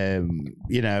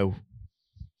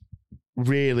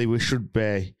 Really, we should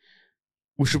be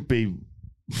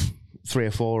 3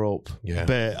 or 4 up. Yeah.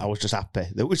 But I was just happy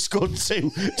that we scored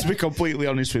 2, to be completely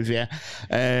honest with you.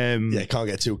 You can't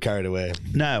get too carried away.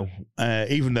 No,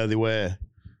 even though they were,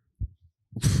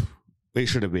 it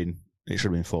should have been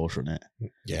 4, shouldn't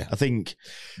it? Yeah. I think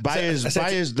Byers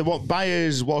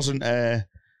wasn't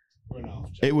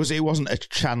it wasn't a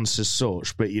chance as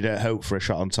such, but you don't hope for a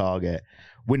shot on target.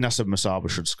 Windass and Masaba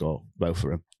should score, both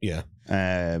of them. Yeah.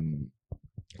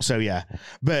 So yeah,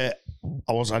 but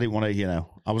I didn't want to,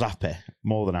 I was happy,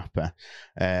 more than happy,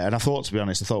 and I thought, to be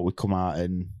honest, we'd come out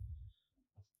and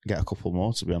get a couple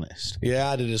more. To be honest, yeah,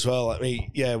 I did as well. I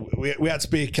mean, yeah, we had to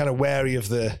be kind of wary of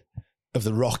the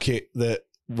rocket that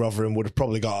Rotherham would have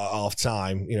probably got at half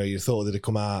time. You thought they'd have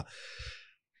come out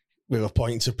with a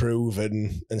point to prove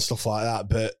and stuff like that,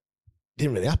 but it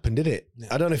didn't really happen, did it? Yeah.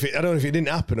 I don't know if it didn't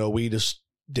happen or we just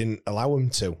didn't allow them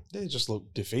to. They just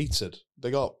looked defeated.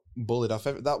 They got bullied off.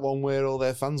 That one where all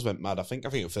their fans went mad. I think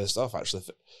it first off actually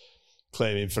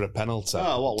claiming for a penalty.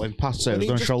 Oh, what, when Pato was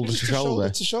going shoulder to shoulder?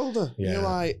 To shoulder. Yeah. You're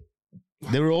like,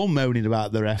 they were all moaning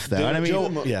about the ref there. And I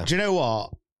mean, yeah. Do you know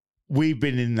what? We've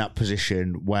been in that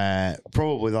position where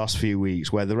probably the last few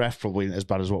weeks where the ref probably isn't as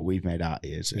bad as what we've made out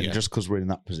he is. And just because we're in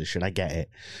that position, I get it.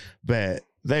 But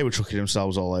they were chucking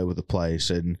themselves all over the place.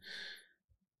 And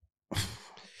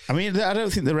I mean, I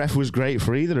don't think the ref was great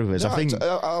for either of us.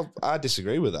 No, I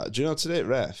disagree with that. Do you know, today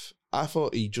ref, I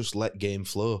thought he just let game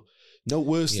flow. No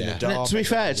worse than a derby. To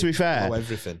be fair,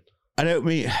 everything. I don't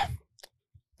mean...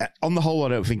 On the whole, I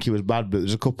don't think he was bad, but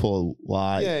there's a couple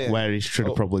where he should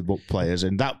have probably booked players,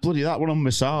 and that one on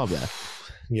Masaba,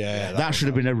 that should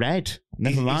have been a red.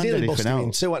 Never mind anything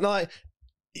else.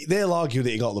 They'll argue that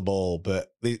he got the ball,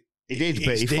 but he did.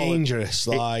 But it's dangerous.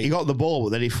 He got the ball, but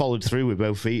then he followed through with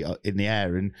both feet in the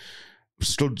air and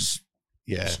stood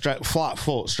flat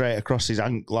foot straight across his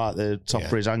ankle, like the top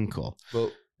of his ankle.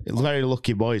 Well, very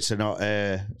lucky boy to not.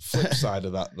 Flip side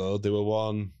of that though, they were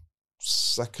one.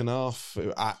 Second half,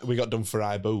 we got done for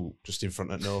Ibu just in front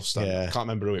of North Stand. I can't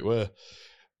remember who it were,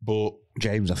 but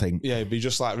James, I think. Yeah, we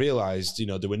just realised,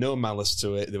 there were no malice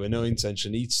to it. There were no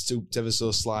intention. He stooped ever so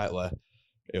slightly.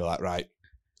 You were like, right,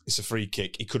 it's a free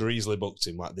kick. He could have easily booked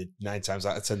him. Like 9 times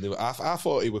out of 10, I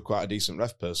thought he was quite a decent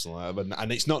ref personally,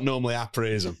 and it's not normally I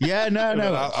praise him. Yeah, no.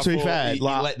 To be fair, he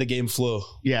let the game flow.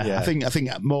 Yeah, I think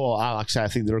more. Like I say, I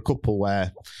think there are a couple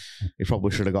where he probably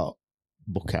should have got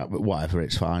book out, but whatever,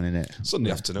 it's fine, innit? Sunday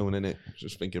afternoon, innit?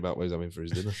 Just thinking about what he's having for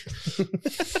his dinner.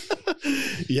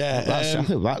 I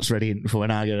think that's ready for when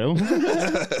I get home.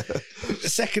 The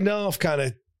second half kind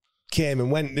of came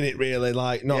and went, didn't it? Really,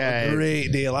 not a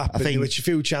great deal happened. There were a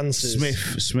few chances.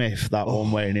 Smith, that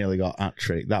one where he nearly got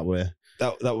hat-trick. That would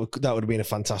have been a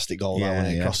fantastic goal.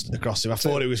 Across him. I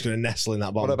thought he was going to nestle in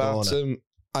that bottom corner. What about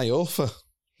Iofa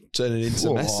turning into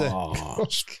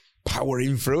Messi?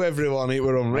 Powering through everyone, it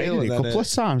were unreal. A couple of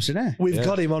times, didn't he? We've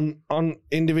got him on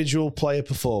individual player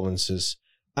performances.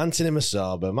 Anthony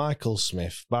Masaba, Michael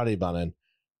Smith, Barry Bannon,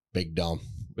 Big Dom.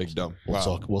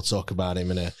 We'll talk about him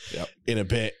in a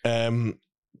bit.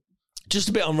 Just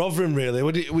a bit on Rotherham, really.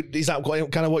 Is that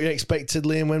kind of what you expected,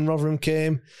 Liam, when Rotherham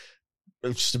came?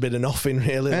 Just a bit of nothing,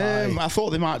 really. I thought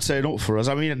they might turn up for us.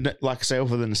 I mean, like I say,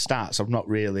 other than the stats, I've not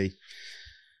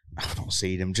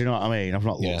seen him. Do you know what I mean? I've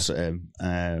not looked at him.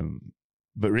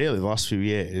 But really, the last few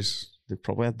years, they've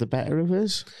probably had the better of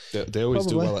us. They always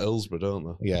do well at Hillsborough, don't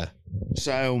they? Yeah.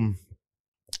 So,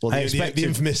 I expect the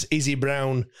infamous Izzy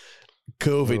Brown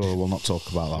COVID. Oh, we'll not talk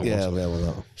about that. Yeah, we'll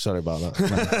not. Sorry about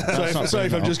that. Sorry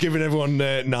if I'm just giving everyone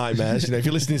nightmares. If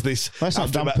you're listening to this, let's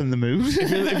not dampen the mood.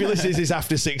 If you're listening to this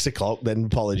after 6 o'clock, then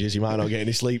apologies. You might not get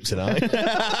any sleep tonight.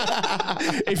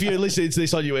 If you're listening to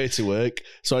this on your way to work,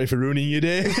 sorry for ruining your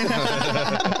day.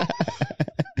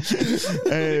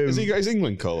 Has he got his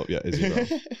England call up yet? Is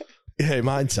he? Yeah, he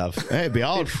might have. It'd be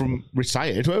hard from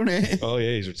retired, won't it? Oh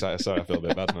yeah, he's retired. Sorry, I feel a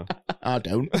bit bad now. I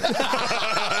don't.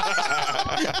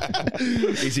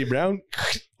 Izzy Brown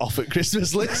off at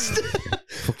Christmas list.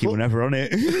 Fuck you, we're never on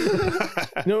it.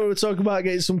 We were talking about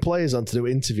getting some players on to do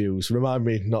interviews. Remind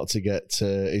me not to get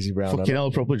Izzy Brown. Fucking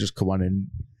hell, probably just come on in.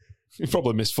 You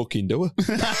probably miss fucking Doer.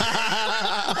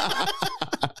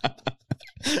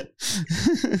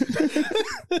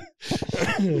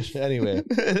 Anyway,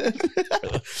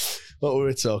 what were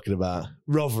we talking about?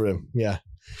 Rotherham, yeah.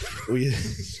 We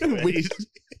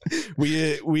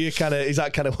kind of, is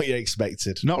that kind of what you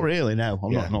expected? Not really, no.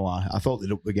 I'm not gonna lie. I thought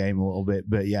they'd up the game a little bit,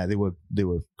 but yeah, they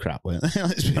were crap, weren't they?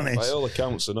 Let's be honest. By all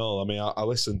accounts and all, I mean, I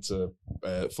listened to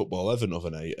Football 11 the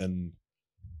other night, and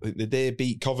they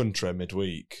beat Coventry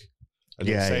midweek. And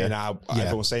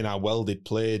everyone was saying how well they'd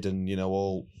played, and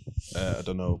all I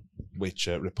don't know which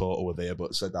reporter were there,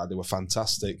 but said that they were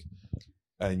fantastic.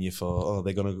 And you thought,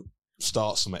 they're going to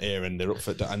start something here and they're up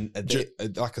for and they,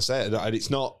 like I said, it's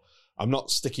not. I'm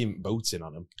not sticking boats in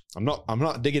on them. I'm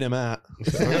not digging them out.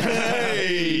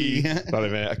 Hey! Sorry,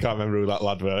 mate. I can't remember who that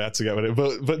lad was. I had to get with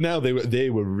it. But now they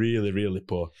were really, really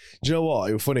poor. Do you know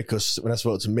what? It was funny because when I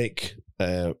spoke to Mick,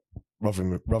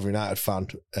 Rotherham United fan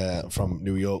from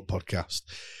New York podcast,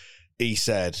 he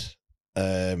said,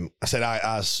 I said,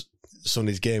 how's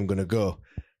Sunday's game going to go?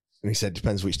 And he said,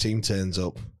 depends which team turns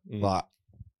up. Like,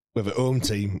 whether home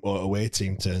team or away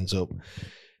team turns up.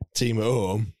 Team at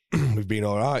home, we've been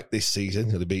all right this season.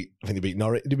 I think they beat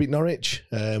Norwich. Did they beat Norwich?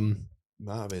 Might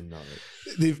have been Norwich.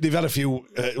 They've had a few.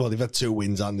 They've had 2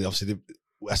 wins, and obviously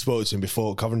I spoke to him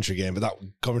before Coventry game, but that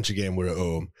Coventry game were at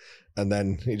home, and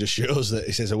then it just shows that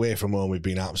it says away from home we've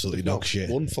been absolutely dog shit.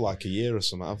 Won for like a year or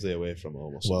something, have they, away from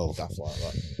home or something stuff like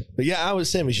that? But yeah, I was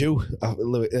the same as you,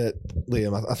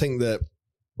 Liam. I think that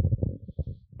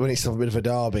when it's a bit of a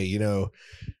derby, you know,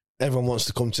 everyone wants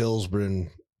to come to Hillsborough and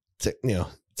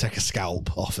take a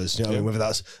scalp off us. You know what I mean? Whether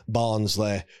that's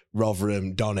Barnsley,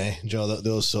 Rotherham, Donny, you know,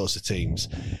 those sorts of teams.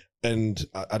 And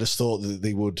I just thought that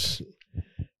they would.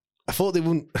 I thought they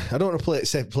wouldn't. I don't want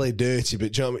to play dirty,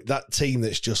 but do you know what I mean? That team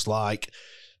that's just like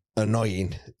annoying.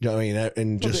 Do you know what I mean?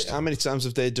 And just how many times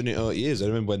have they done it over years? I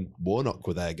remember when Warnock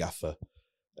were their gaffer,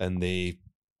 and they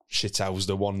shithoused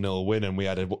a 1-0 win, and we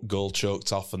had a goal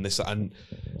choked off, and this and.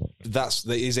 That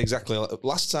is exactly like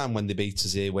last time when they beat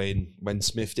us here when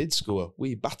Smith did score.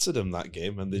 We battered them that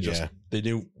game, and they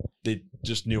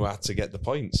just knew how to get the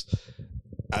points,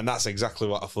 and that's exactly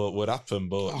what I thought would happen.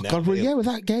 But with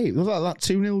that game, was that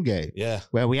 2-0 game,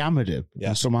 where we hammered him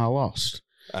and somehow lost,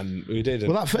 and we did.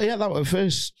 Well, that was the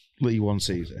first League One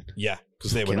season. Yeah,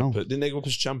 because they went up. Didn't they go up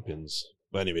as champions?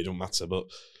 But anyway, it don't matter. But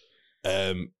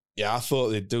I thought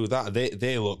they'd do that.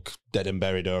 They look dead and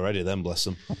buried already. Then bless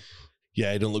them.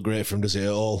 Yeah, it don't look great for him, does it,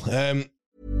 at all?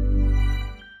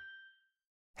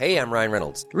 Hey, I'm Ryan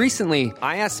Reynolds. Recently,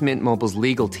 I asked Mint Mobile's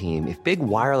legal team if big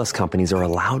wireless companies are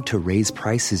allowed to raise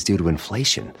prices due to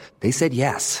inflation. They said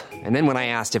yes. And then when I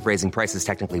asked if raising prices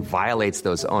technically violates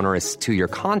those onerous 2-year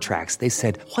contracts, they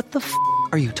said, "What the f***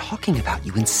 are you talking about,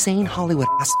 you insane Hollywood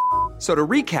ass?" So to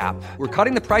recap, we're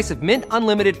cutting the price of Mint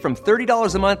Unlimited from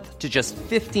 $30 a month to just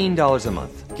 $15 a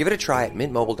month. Give it a try at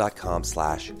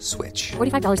mintmobile.com/switch.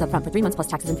 $45 up front for 3 months plus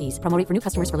taxes and fees. Promo rate for new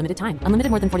customers for limited time. Unlimited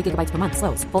more than 40 gigabytes per month.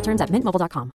 Slows full terms at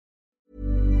mintmobile.com.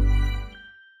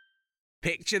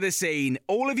 Picture the scene.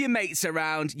 All of your mates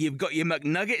around, you've got your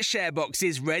McNugget share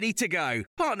boxes ready to go.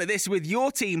 Partner this with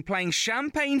your team playing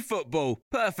champagne football.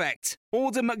 Perfect.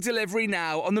 Order McDelivery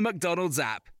now on the McDonald's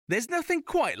app. There's nothing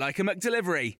quite like a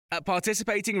McDelivery. At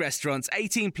participating restaurants,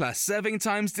 18 plus, serving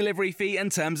times, delivery fee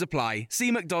and terms apply. See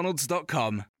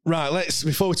mcdonalds.com. Right,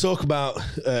 before we talk about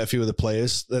a few of the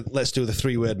players, let's do the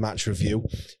 3-word match review.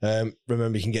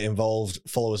 Remember, you can get involved.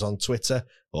 Follow us on Twitter,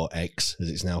 or X, as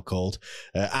it's now called,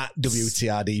 at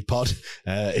WTRD Pod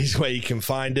is where you can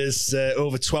find us.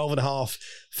 Over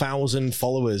 12,500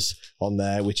 followers on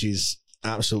there, which is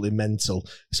absolutely mental.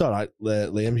 It's all right,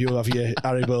 Liam. You have your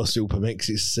Haribo Super Mix.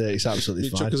 It's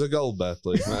absolutely fine. Chuck us a gold there,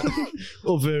 please, mate.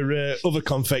 Other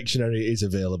confectionery is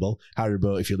available.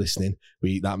 Haribo, if you're listening,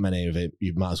 we eat that many of it.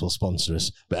 You might as well sponsor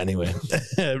us. But anyway,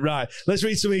 right. Let's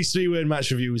read some of these 3-word match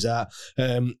reviews out.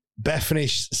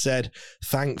 Bethanish said,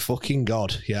 "Thank fucking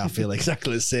God." Yeah, I feel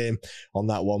exactly the same on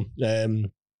that one. I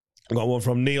got one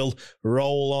from Neil.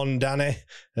 "Roll on, Danny."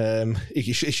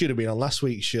 He should have been on last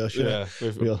week's show. Yeah,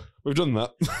 we've done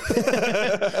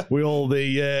that. We all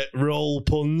the roll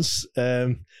puns.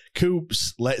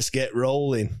 Coops, let's get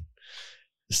rolling.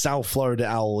 South Florida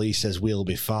Owl, he says, "We'll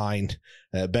be fine."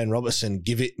 Ben Robertson,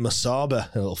 "Give it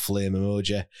Masaba," a little flame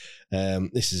emoji.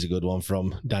 This is a good one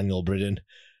from Daniel Bridden.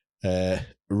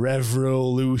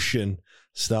 Revolution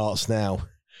starts now.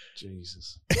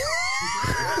 Jesus.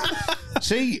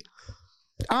 See,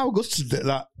 how good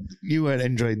that you weren't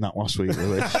enjoying that last week,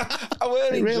 Lewis. I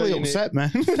weren't it really upset me.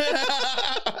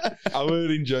 I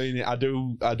weren't enjoying it. I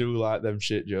do like them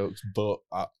shit jokes, but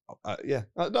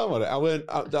don't worry. I'm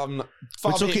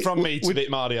far be it from me to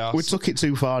bit Mardy arse. We took it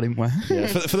too far, didn't we? Yeah,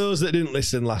 for those that didn't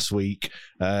listen last week,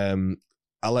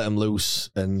 I let them loose,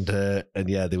 and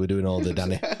yeah, they were doing all the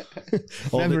Danny.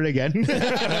 Never again.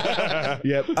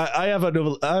 Yeah, I have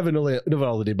another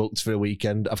holiday booked for a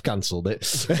weekend. I've cancelled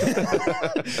it.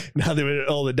 Now they were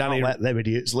all the Danny. I'll let them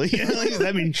idiots leave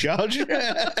them in charge.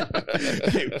 Yeah,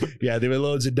 there were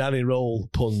loads of Danny roll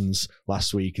puns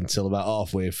last week until about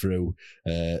halfway through.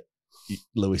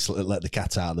 Lewis let the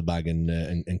cat out of the bag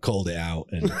and called it out,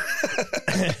 and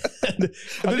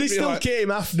but he still came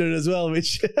after as well,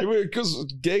 which because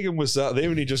Gagan was sat there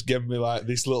and he just gave me like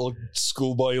this little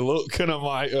schoolboy look, and I'm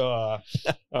like, oh.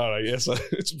 All right, yes,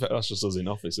 that's just us in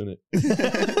office, isn't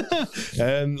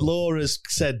it? Laura's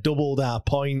said doubled our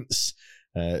points.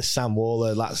 Sam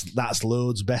Waller, that's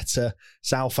loads better.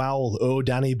 South Owl, oh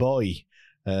Danny boy.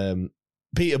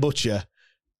 Peter Butcher,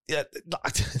 yeah.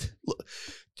 Look,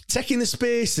 taking the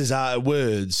spaces out of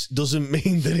words doesn't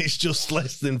mean that it's just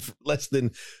less than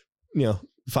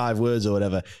 5 words or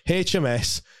whatever.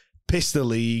 HMS, piss the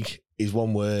league is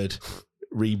one word.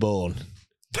 Reborn.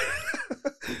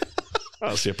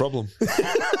 That's your problem.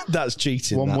 That's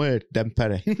cheating. One word,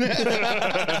 Dempere.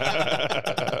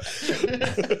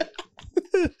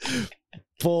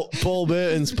 Paul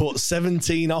Burton's put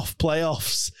 17 off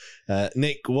playoffs.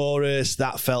 Nick Warhurst,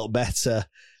 that felt better.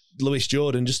 Lewis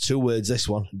Jordan, just 2 words, this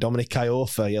one. Dominic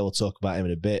Iorfa, we'll talk about him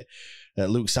in a bit.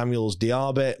 Luke Samuels,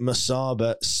 Diaby,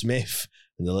 Masaba, Smith,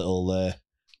 and the little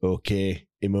okay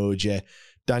emoji.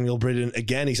 Daniel Bridden,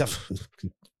 again, he's had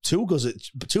 2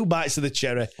 bites of the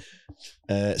cherry.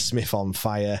 Smith on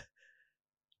fire.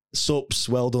 Sups,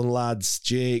 well done, lads.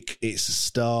 Jake, it's a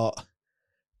start.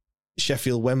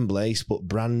 Sheffield Wembley, he's put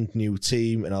brand new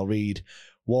team, and I'll read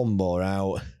one more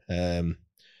out.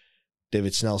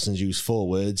 David Snelson's used 4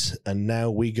 words, and now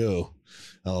we go.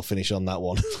 I'll finish on that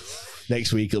one.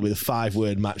 Next week it'll be the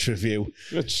 5-word match review.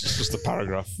 It's just a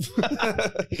paragraph.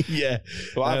 Yeah.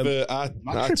 Well,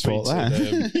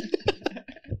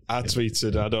 I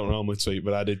tweeted, I don't normally tweet,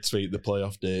 but I did tweet the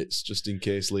playoff dates just in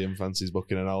case Liam fancies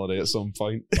booking an holiday at some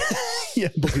point. Yeah,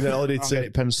 booking a holiday I'll get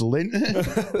it penciled in.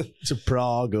 to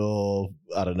Prague or,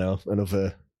 I don't know,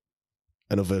 another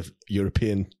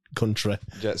European country.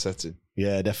 Jet setting.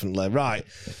 Yeah, definitely. Right.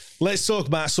 Let's talk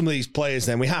about some of these players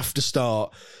then. We have to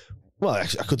start. Well, I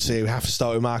could say we have to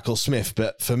start with Michael Smith,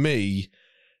 but for me,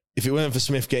 if it weren't for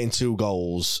Smith getting 2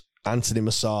 goals, Anthony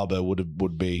Masaba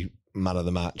would be man of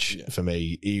the match for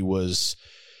me. He was,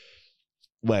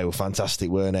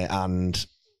 fantastic, weren't it? And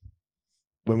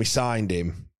when we signed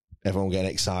him, everyone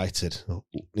getting excited.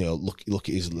 Look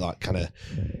at his kind of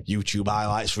YouTube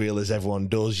highlights reel as everyone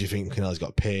does. You think, he's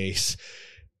got pace.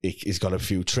 He's got a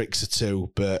few tricks or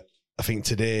 2, but I think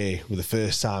today was the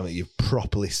first time that you've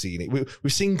properly seen it.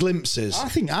 We've seen glimpses. I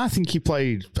think he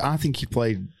played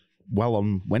well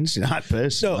on Wednesday night,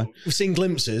 personally. No, we've seen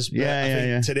glimpses. But I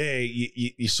think today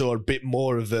you saw a bit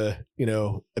more of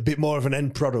an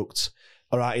end product.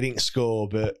 All right, he didn't score,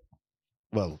 but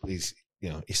he's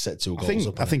set 2 goals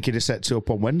up. I think he'd have set 2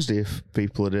 up on Wednesday if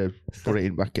people had put it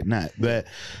in back at net. But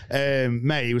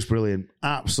mate, he was brilliant,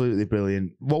 absolutely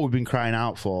brilliant. What we've been crying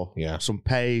out for, some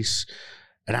pace,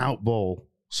 an out ball,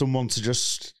 someone to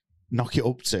just knock it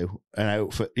up to an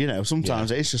outfit. Sometimes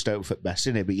it's just outfit best,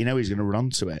 isn't it? But he's going to run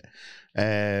to it.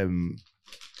 And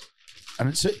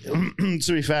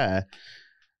to be fair,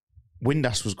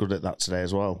 Windass was good at that today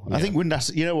as well. Yeah. I think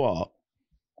Windass, you know what?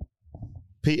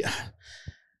 Pete,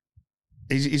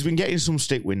 he's been getting some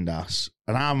stick, Windass,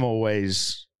 and I'm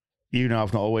always, I've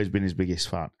not always been his biggest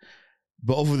fan.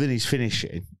 But other than his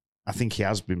finishing, I think he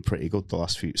has been pretty good the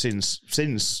last few,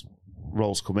 since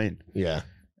Rolls come in. Yeah.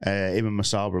 Him and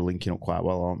Masaba are linking up quite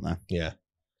well, aren't they? Yeah.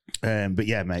 But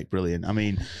yeah, mate, brilliant. I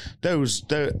mean,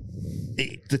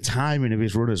 the timing of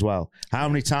his run as well. How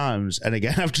many times, and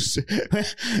again, I've just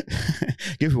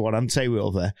give me one and say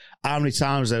we'll there. How many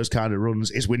times those kind of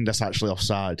runs is Windass actually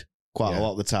offside? Quite a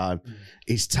lot of the time.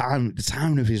 The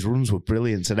timing of his runs were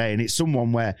brilliant today, and it's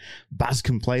someone where Baz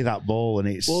can play that ball, and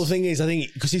it's. Well, the thing is, I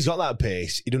think because he's got that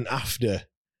pace, he doesn't have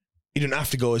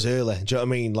to go as early. Do you know what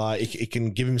I mean? Like he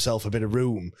can give himself a bit of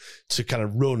room to kind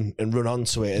of run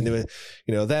onto it. And they were,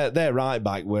 their right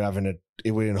back we're in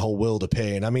a whole world of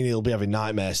pain. I mean, he'll be having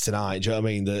nightmares tonight. Do you know what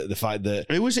I mean? The fact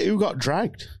that who got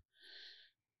dragged.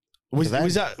 Was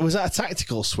that a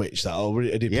tactical switch that or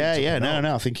did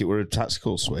no, I think it were a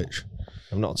tactical switch.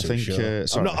 I'm not too sure.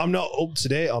 I'm not up to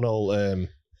date on all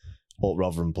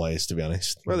Rotherham players, to be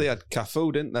honest. Well, they had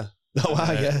Cafu, didn't they? Oh,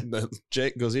 yeah.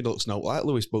 Jake goes, he looks not like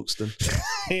Lewis Buxton.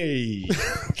 Hey.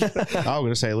 I was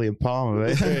going to say Liam Palmer,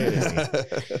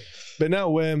 mate. But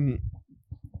no,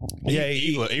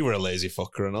 he were a lazy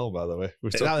fucker and all, by the way.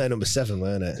 That was their number 7,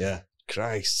 weren't it? Yeah.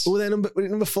 Christ. Oh, their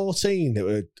number 14 that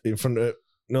were in front of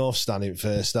North Stand in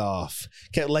first half.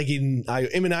 Kept legging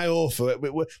him and Iorfa.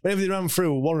 Whenever they ran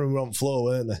through, one of them were on the floor,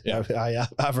 weren't they? Yeah.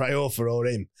 Either Iorfa or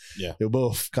him. Yeah. They were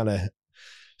both kind of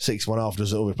 6-1 after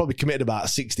us. We probably committed about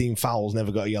 16 fouls,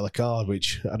 never got a yellow card,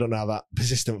 which I don't know how that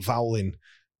persistent fouling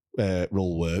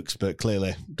rule works, but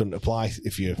clearly doesn't apply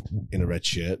if you're in a red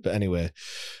shirt. But anyway,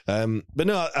 but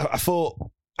no, I thought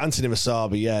Anthony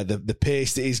Masaba, the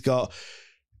pace that he's got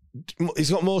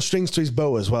more strings to his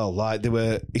bow as well. Like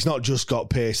he's not just got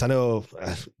pace. I know,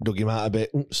 dug him out a bit.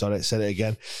 Sorry, I said it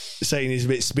again. Saying he's a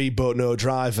bit speedboat, no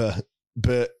driver.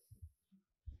 but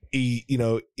he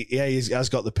has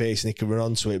got the pace and he can run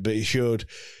onto it. But he showed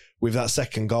with that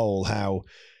second goal how,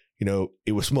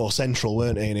 it was more central,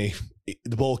 weren't he? And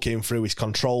the ball came through, he's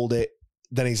controlled it.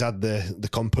 Then he's had the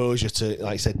composure to,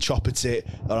 like I said, chop at it.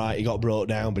 All right, he got brought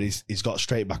down, but he's got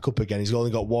straight back up again. He's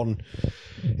only got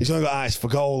eyes for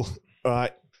goal. All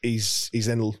right, he's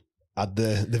then had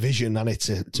the vision and it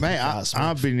to mate.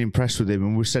 I've been impressed with him,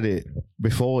 and we said it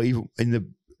before, even in the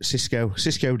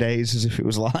Cisco days, as if it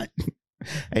was like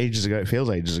ages ago. It feels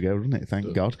ages ago, doesn't it?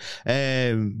 Thank God.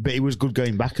 But he was good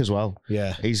going back as well.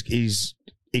 Yeah,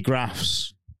 he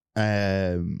graphs.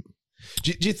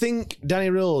 Do you think Danny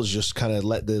Rose just kind of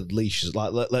let the leashes,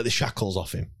 like let the shackles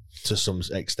off him to some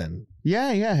extent?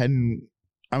 Yeah, and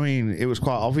I mean, it was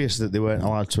quite obvious that they weren't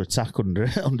allowed to attack under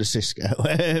Cisco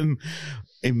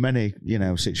in many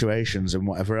situations and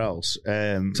whatever else.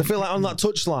 So I feel like on that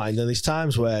touchline, there's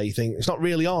times where you think it's not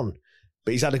really on,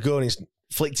 but he's had a go and he's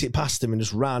flicked it past him and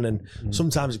just ran, and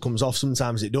sometimes it comes off,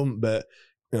 sometimes it don't, but.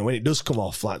 When it does come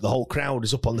off, like the whole crowd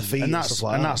is up on the feet, and stuff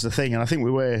like that. That's the thing. And I think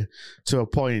we were to a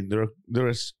point. There are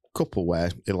a couple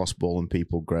where he lost ball and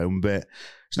people groan, but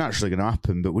it's naturally going to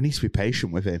happen. But we need to be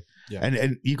patient with him. Yeah.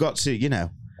 And you got to,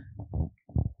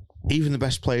 even the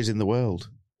best players in the world,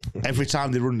 every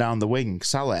time they run down the wing,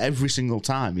 Salah, every single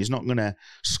time, he's not going to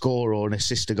score or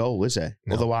assist a goal, is he?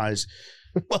 No. Otherwise,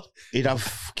 he'd have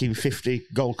fucking 50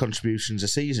 goal contributions a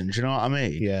season. Do you know what I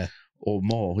mean? Yeah. Or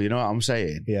more, you know what I'm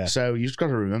saying? Yeah. So you've got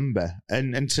to remember.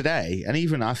 And today, and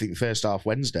even I think first half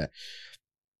Wednesday,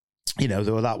 there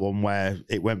were that one where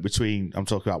it went between, I'm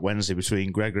talking about Wednesday,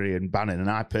 between Gregory and Bannon, and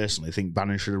I personally think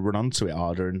Bannon should have run onto it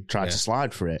harder and tried to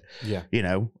slide for it. Yeah.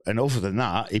 And other than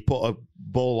that, he put a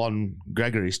ball on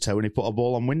Gregory's toe and he put a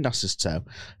ball on Windas's toe.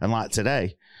 And like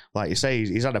today, like you say,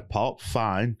 he's had a pop,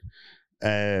 fine.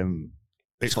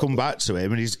 It's come back to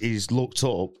him and he's looked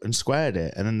up and squared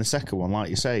it. And then the second one,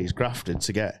 like you say, he's grafted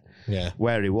to get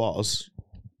where he was.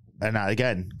 And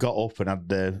again, got up and had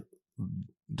the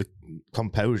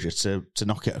composure to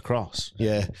knock it across.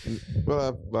 Yeah.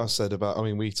 Well, I said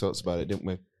we talked about it, didn't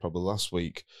we? Probably last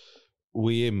week.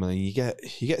 You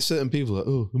get certain people like,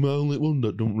 oh, am I only one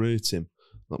that don't rate him?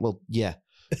 Like, well, yeah.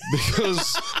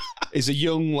 Because... He's a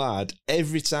young lad.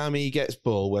 Every time he gets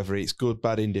ball, whether it's good,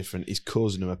 bad, indifferent, he's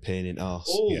causing him a pain in the arse.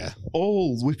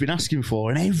 All we've been asking for,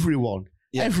 and everyone,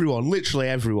 literally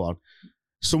everyone,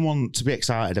 someone to be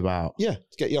excited about. Yeah,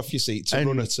 to get you off your seat, to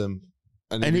run at him.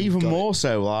 And even more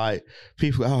so, like,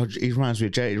 people, he reminds me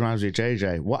of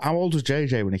JJ. How old was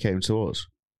JJ when he came to us?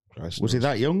 Was he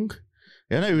that young?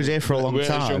 Yeah, I know he was here for a long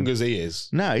time. As young as he is.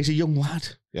 No, he's a young lad.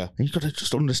 Yeah. And you've got to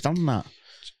just understand that.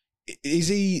 Is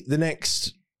he the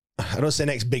next... I don't say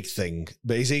next big thing,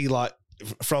 but is he like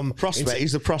from prospect?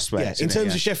 He's the prospect. Yeah, in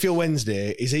terms of Sheffield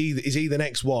Wednesday, is he the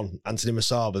next one, Anthony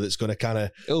Masaba, that's going to kind of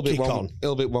kick on?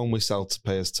 It'll be one we sell to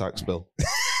pay his tax bill.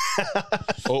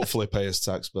 Hopefully, pay his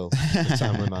tax bill in a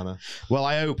timely manner. Well,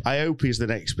 I hope he's the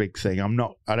next big thing.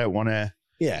 I don't want to.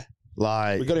 Yeah.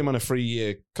 Like we got him on a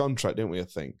 3-year contract, didn't we? I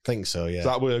think so. Yeah.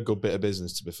 That were a good bit of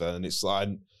business, to be fair. And it's like,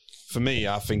 for me,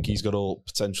 I think he's got all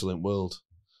potential in the world.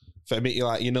 For me,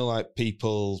 like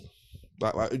people,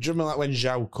 like do you remember when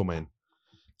Zhao come in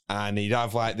and he'd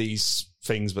have like these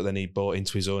things, but then he bought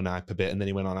into his own hype a bit, and then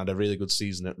he went on had a really good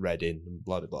season at Reading and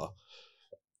blah blah blah.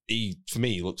 For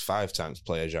me, he looked 5 times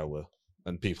player Zhao were,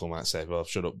 and people might say, "Well,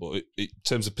 shut up." But in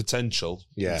terms of potential,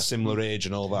 similar age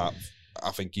and all that,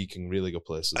 I think he can really go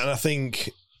places. And I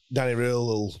think Danny Rule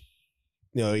will.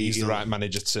 He's the right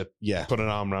manager to put an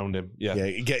arm around him.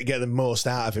 Yeah, get the most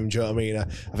out of him. Do you know what I mean?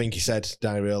 I think he said,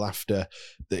 Danny Rule, after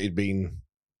that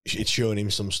it's shown him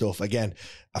some stuff. Again,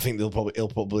 I think he'll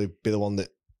probably be the one that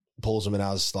pulls him and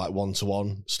has like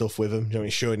one-to-one stuff with him. You know,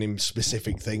 he's showing him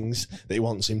specific things that he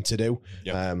wants him to do.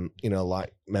 Yep.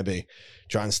 Like maybe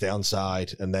try and stay on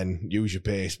side and then use your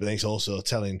pace. But then he's also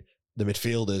telling the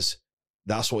midfielders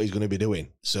that's what he's going to be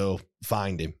doing. So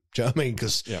find him. Do you know what I mean?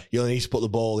 Because you only need to put the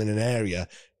ball in an area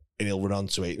and he'll run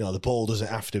onto it. The ball doesn't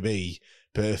have to be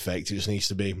perfect. It just needs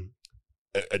to be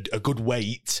a good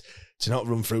weight to not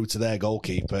run through to their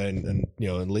goalkeeper and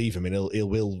leave him, and he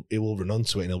will run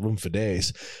onto it and he'll run for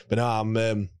days. But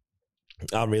no,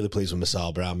 I'm really pleased with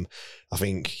Masaba. I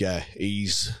think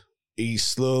he's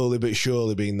slowly but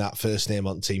surely been that first name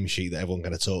on the team sheet that everyone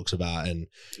kind of talks about, and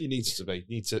he needs to be.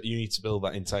 You need to build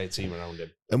that entire team around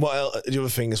him. And what else, the other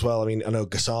thing as well, I mean, I know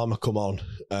Gassama come on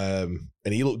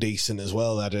and he looked decent as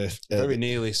well. Had very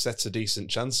nearly set a decent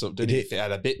chance up, didn't he? If it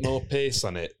had a bit more pace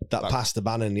on it. That pass to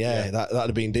Bannon, that'd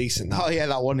have been decent. Oh yeah,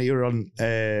 that one he were on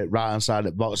right hand side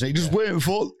of the box. He just weren't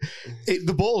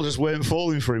the ball just weren't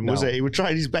falling for him, was it? He was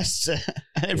trying his best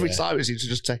every time he seemed to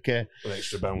just take an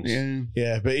extra bounce.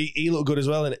 Yeah, but he looked good as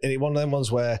well, and he one of them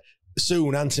ones where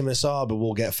soon Anthony Masaba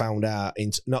will get found out.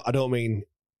 I don't mean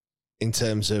in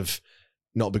terms of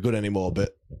not be good anymore,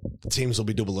 but teams will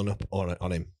be doubling up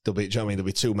on him. There'll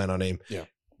be two men on him. Yeah,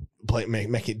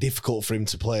 make it difficult for him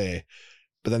to play.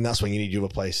 But then that's when you need your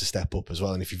other players to step up as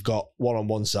well. And if you've got one on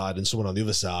one side and someone on the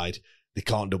other side, they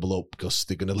can't double up because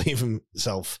they're going to leave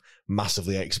themselves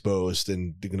massively exposed,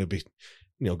 and they're going to be,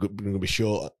 going to be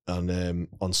short on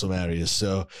some areas.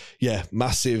 So yeah,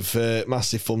 massive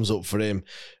thumbs up for him.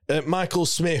 Michael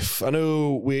Smith, I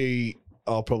know we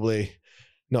are probably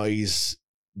not his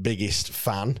biggest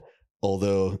fan,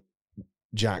 although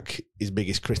Jack, his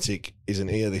biggest critic, isn't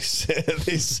here this I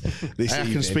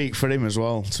evening. can speak for him as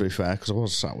well, to be fair, because I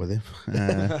was sat with him.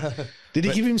 Did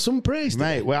he give him some praise,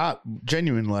 mate? Well,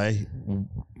 genuinely,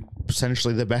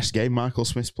 potentially the best game Michael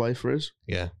Smith's played for us.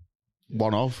 Yeah.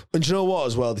 One of. And do you know what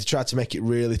as well? They tried to make it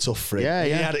really tough for him.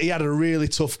 Yeah. He had a really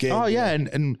tough game. Oh, yeah.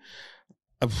 And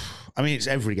I mean, it's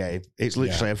every game. It's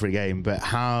literally every game. But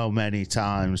how many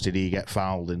times did he get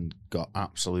fouled and got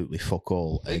absolutely fuck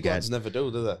all again? England's never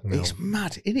do they? No. It's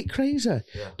mad. Isn't it crazy?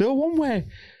 Yeah. The one where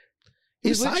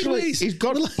he's got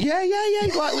he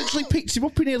like literally picked him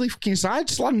up and nearly fucking side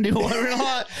slammed him.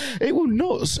 Like, it was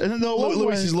nuts. And then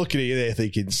Lewis is looking at you there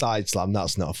thinking side slam.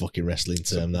 That's not a fucking wrestling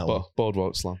term. That one.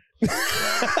 Boardwalk slam.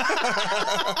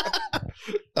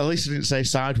 At least I didn't say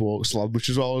sidewalk slam, which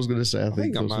is what I was going to say. I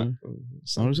think I might.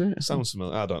 Was it? Sounds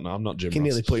familiar. I don't know. I'm not Jim. You can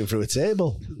nearly put him through a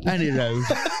table. Anyhow.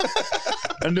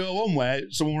 And there was one where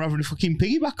someone were having a fucking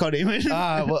piggyback on him.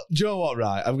 Well, do you know what,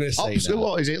 right? I'm going to say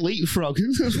what is it? Leapfrog?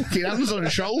 Fucking hands on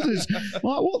his shoulders. Like,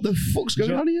 what the fuck's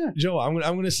going on here? Do you know what?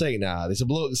 I'm going to say now. There's a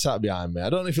bloke that sat behind me.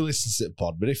 I don't know if he listens to the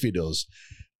pod, but if he does,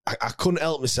 I couldn't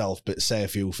help myself but say a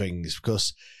few things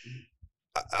because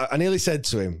I nearly said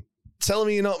to him, telling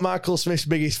me you're not Michael Smith's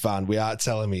biggest fan, we are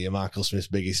telling me you're Michael Smith's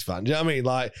biggest fan. Do you know what I mean?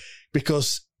 Like,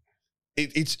 because I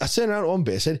turned around at one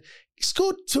bit, I said, he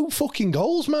scored 2 fucking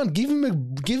goals, man. Give him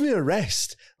a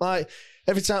rest. Like,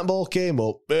 every time the ball came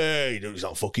up, hey, he's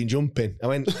not fucking jumping. I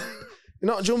went,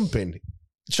 you're not jumping.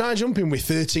 Try jumping with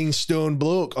 13 stone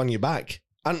bloke on your back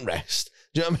and rest.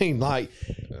 Do you know what I mean? Like,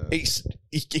 he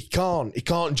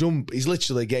can't jump. He's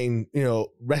literally getting,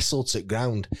 wrestled to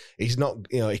ground. He's not,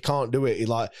 he can't do it.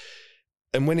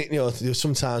 And when there's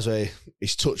sometimes where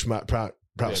he's touched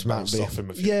perhaps might be off him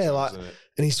a few times,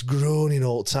 and he's groaning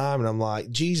all the time, and I'm like,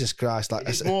 Jesus Christ! Like,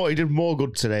 he did more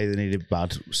good today than he did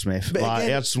bad, Smith. But again, he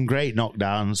had some great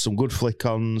knockdowns, some good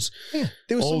flick-ons. Yeah,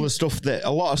 there was a lot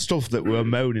of stuff that we were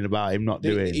moaning about him not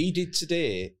doing. He did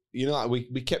today. Like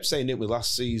we kept saying it with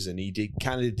last season. He did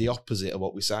kind of the opposite of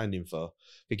what we signed him for. I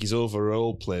think his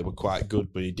overall play were quite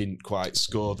good, but he didn't quite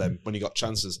score them when he got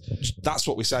chances. That's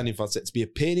what we signed him for, to be a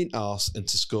pain in the arse and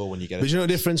to score when you get it. But you know what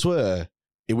the difference were?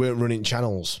 He weren't running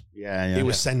channels. Yeah. He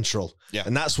was central. Yeah.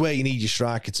 And that's where you need your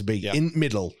striker to be. Yeah. In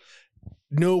middle.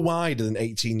 No wider than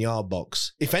 18-yard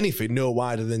box. If anything, no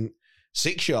wider than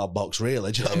 6-yard box,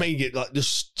 really. Do you know what I mean? Like,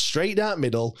 just straight down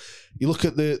middle. You look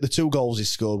at the 2 goals he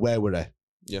scored, where were they?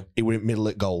 Yeah. He went middle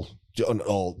at goal. Do you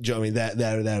know what I mean?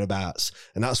 Thereabouts.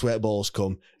 And that's where the balls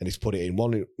come, and he's put it in.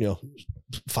 One,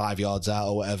 5 yards out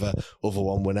or whatever. Other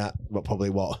one went at,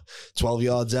 probably 12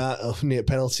 yards out near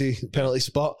penalty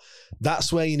spot.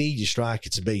 That's where you need your striker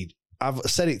to be. I've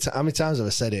said it, how many times have I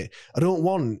said it? I don't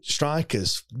want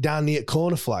strikers down near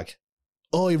corner flag.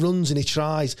 Oh, he runs and he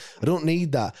tries. I don't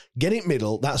need that. Get it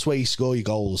middle. That's where you score your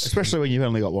goals. Especially when you've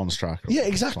only got one striker. Yeah,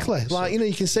 exactly. Like,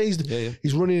 you can say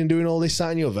he's running and doing all this,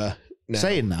 that and the other. No.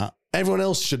 Saying that, everyone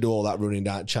else should do all that running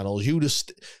down channels. You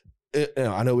just,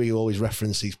 I know we always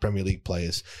reference these Premier League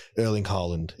players. Erling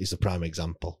Haaland is the prime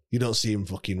example. You don't see him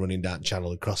fucking running down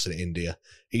channel and crossing it India.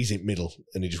 He's in middle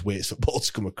and he just waits for the ball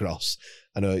to come across.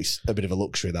 I know it's a bit of a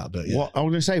luxury, that, but yeah. What, I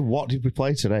was going to say, what did we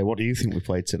play today? What do you think we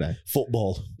played today?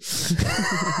 Football.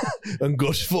 And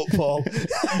good football.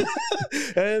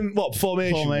 What,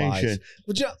 formation-wise?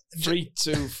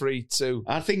 3-2-3-2.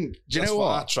 I think, do you know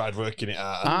what? I tried working it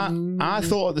out. I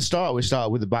thought at the start we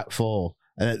started with the back 4.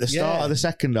 And at the start of the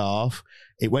second half,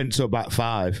 it went to a back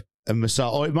 5. And was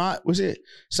it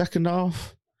second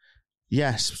half?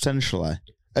 Yes, potentially.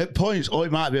 At points,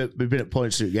 it might have been at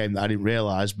points through the game that I didn't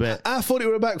realise. But I thought it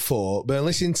were a back 4, but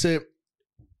listening to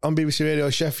on BBC Radio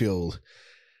Sheffield,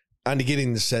 Andy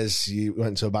Giddings says you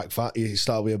went to a back 5. You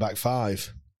started with a back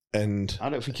 5, and I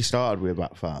don't think he started with a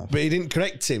back 5. But he didn't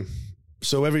correct him.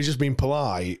 So whether he's just been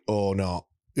polite or not,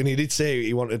 and he did say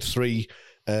he wanted three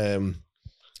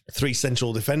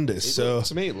central defenders. To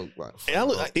me, it looked like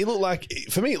it looked like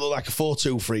for me it looked like a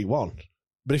 4-2-3-1.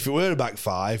 But if it were a back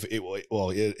five, it would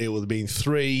have been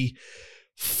 3-4.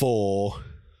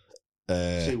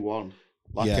 2-1.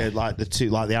 Like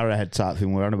the arrowhead type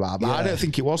thing we're on about. But I don't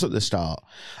think it was at the start.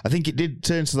 I think it did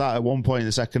turn to that at one point in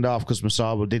the second half because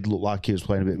Masaba did look like he was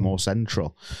playing a bit more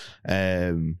central.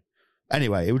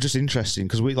 Anyway, it was just interesting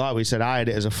because like we said, I had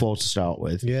it as a 4 to start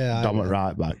with. Yeah, Dom at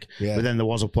right back. Yeah. But then there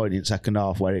was a point in second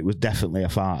half where it was definitely a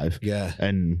 5. Yeah.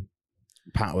 And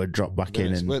Pat would drop back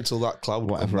in. And wait until that cloud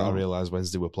whatever. I realised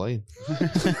Wednesday we're playing.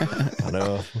 I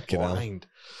know. Blind.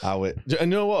 And you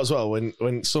know what as well?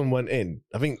 When sun went in,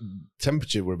 I think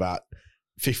temperature were about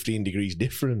 15 degrees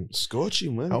different.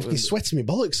 Scorching, man. I was sweating my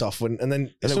bollocks off and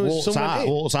then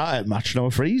walked out at match, no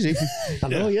freezing. I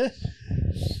know, yeah.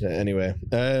 Anyway,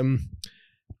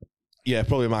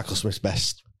 probably Michael Smith's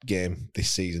best game this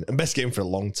season and best game for a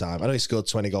long time. I know he scored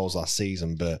 20 goals last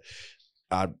season, but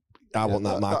I want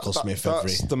that Michael Smith every.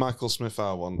 That's the Michael Smith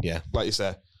I want. Yeah, like you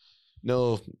say,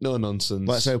 no nonsense.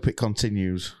 Let's hope it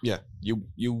continues. Yeah,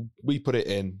 we put it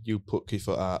in. You poke your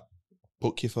foot out,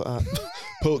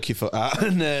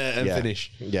 and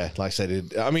finish. Yeah, like I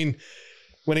said, I mean,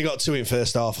 when he got 2 in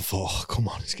first half, I thought, oh, come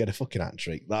on, let's get a fucking hat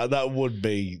trick. That would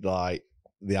be like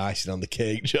the icing on the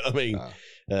cake. Do you know what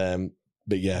I mean?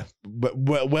 But yeah,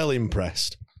 well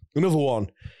impressed. Another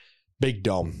one, Big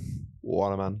Dom.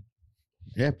 What a man.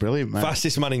 Yeah, brilliant, man.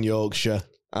 Fastest man in Yorkshire.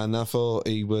 And I thought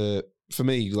he were, for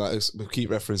me, like we keep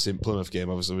referencing Plymouth game,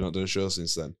 obviously we've not done a show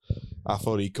since then. I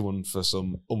thought he'd come on for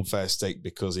some unfair stake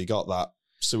because he got that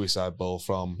suicide ball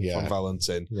from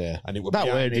Valentin. Yeah. And it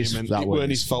weren't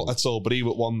his fault at all, but he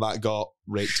was one that got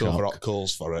raked over hot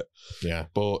coals for it. Yeah.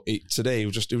 But today it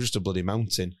was just a bloody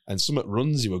mountain. And some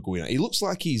runs he were going at. He looks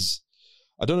like he's,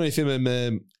 I don't know if him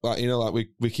and like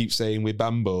we keep saying with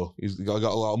Bambo, he's got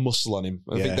a lot of muscle on him.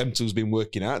 I think them two's been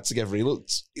working out together. He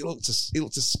looked a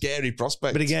scary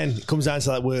prospect. But again, it comes down to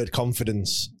that word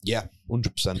confidence. Yeah,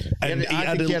 100%. And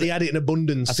he had it in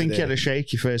abundance. I think he had a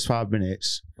shaky first 5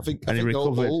 minutes. I think he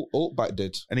recovered. Altback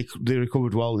did, and they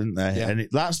recovered well, didn't they? Yeah. And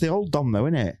that's the old Dom, though,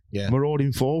 isn't it? Yeah,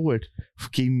 marauding forward.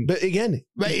 Fucking. But again,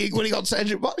 when he got to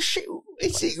edge, what shit?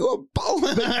 Is he going ball?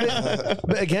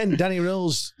 But again, Danny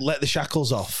Rose let the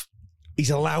shackles off. He's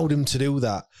allowed him to do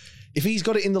that. If he's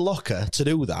got it in the locker to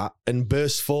do that and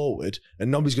burst forward,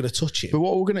 and nobody's going to touch him. But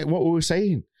what we were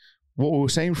saying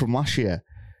from last year,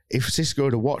 if Cisco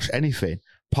had watched anything,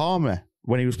 Palmer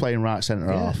when he was playing right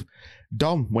centre half,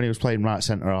 Dom when he was playing right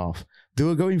centre half, they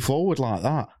were going forward like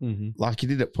that, like he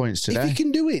did at points today. If he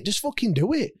can do it, just fucking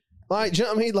do it. Like, do you know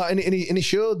what I mean? Like, and he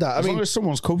showed that. As long as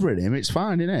someone's covering him, it's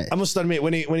fine, isn't it? I must admit,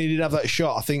 when he did have that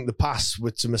shot, I think the pass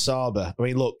with to Masaba. I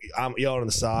mean, look, you're on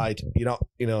the side. You're not,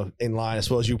 in line. I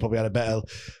suppose you probably had a better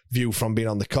view from being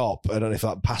on the cop. I don't know if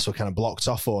that pass were kind of blocked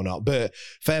off or not. But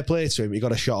fair play to him. He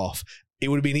got a shot off. It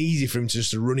would have been easy for him to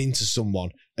just run into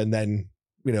someone and then,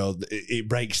 it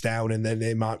breaks down and then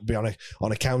they might be on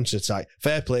a counter attack.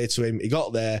 Fair play to him. He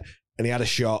got there and he had a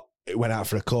shot. It went out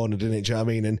for a corner, didn't it? Do you know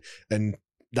what I mean? And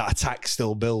that attack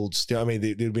still builds. Do you know what I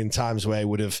mean? There'd been times where he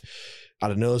would have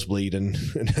had a nosebleed and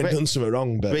done something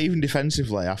wrong. But even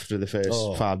defensively, after the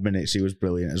first 5 minutes, he was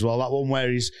brilliant as well. That one where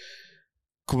he's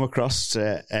come across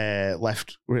to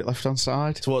left-hand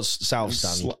side? Towards south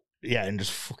stand. And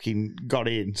just fucking got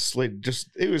in, slid.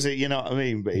 It was it, you know what I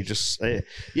mean? But he just... mate,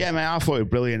 I thought it was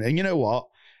brilliant. And you know what?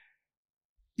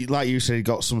 Like you said, he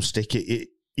got some stick.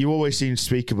 You always seem to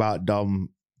speak about Dom...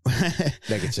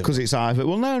 Negative, because it's either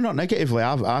no, not negatively.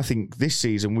 I think this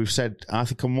season we've said I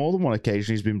think on more than one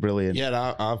occasion he's been brilliant.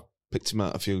 Yeah, I've picked him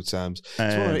out a few times.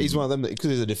 He's one of them that because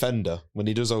he's a defender. When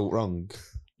he does out wrong,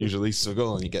 usually leads to a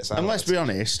goal and he gets out. And let's be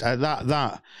honest,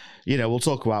 that we'll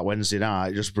talk about Wednesday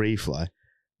night just briefly.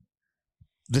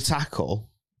 The tackle,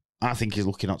 I think he's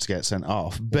lucky not to get sent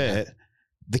off, but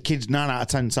the kid's 9 out of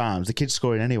 10 times the kid's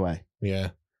scoring anyway. Yeah.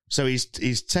 So he's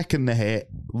taken the hit.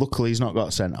 Luckily, he's not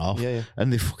got sent off,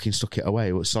 and they fucking stuck it away.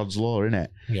 It was sod's law, innit?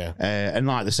 Yeah. And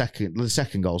like the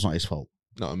second goal's not his fault.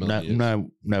 Not a million years.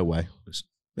 No way.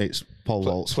 It's Paul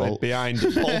Volt's fault. Behind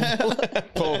him.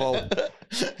 Paul Volt.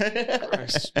 He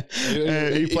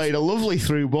played a lovely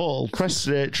through ball, press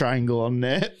triangle on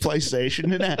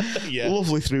PlayStation, innit? Yeah.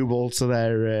 Lovely through ball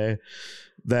to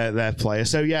their player.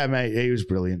 So yeah, mate, he was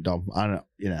brilliant, Dom. And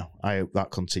I hope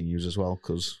that continues as well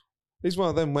because. He's one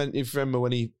of them if you remember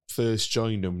when he first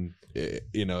joined them,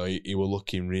 he were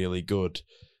looking really good.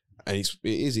 And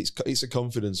it's a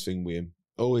confidence thing with him.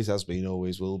 Always has been,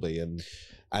 always will be. And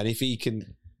if he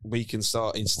can we can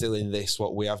start instilling this,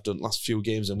 what we have done last few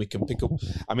games, and we can pick up.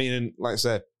 I mean, and like I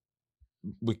said,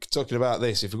 we're talking about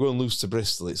this. If we go and lose to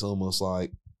Bristol, it's almost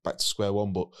like back to square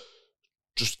one, but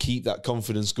just keep that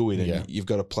confidence going, and you've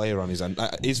got a player on his hand.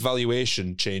 His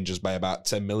valuation changes by about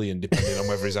 10 million, depending on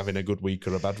whether he's having a good week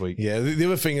or a bad week. Yeah, the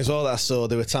other thing as well that I saw,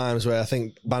 there were times where I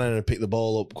think Bannon had picked the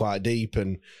ball up quite deep,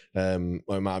 and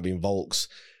or it might have been Volks.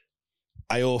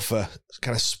 Iofa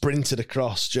kind of sprinted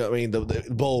across, do you know what I mean? The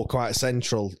ball quite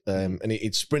central, and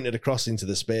he'd sprinted across into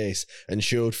the space and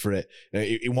showed for it.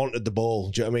 He wanted the ball,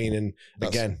 do you know what I mean? And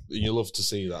again, you love to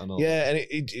see that, I know. Yeah, and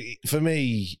it for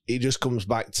me, it just comes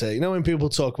back to, when people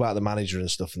talk about the manager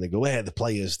and stuff, and they go, the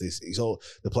players,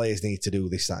 the players need to do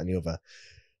this, that, and the other.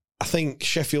 I think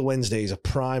Sheffield Wednesday is a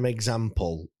prime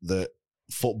example that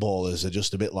footballers are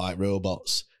just a bit like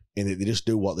robots, in that they just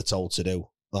do what they're told to do.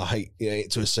 Like,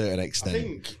 to a certain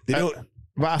extent. But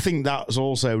I think that's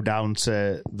also down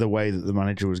to the way that the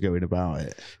manager was going about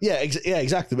it. Yeah,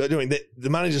 exactly. But the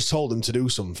managers told them to do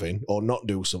something or not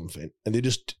do something, and they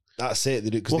just, that's it. They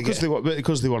do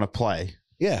because they want to play.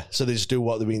 Yeah, so they just do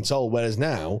what they're being told. Whereas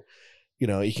now,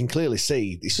 you can clearly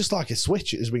see it's just like a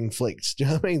switch that has been flicked. Do you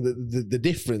know what I mean? The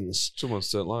difference.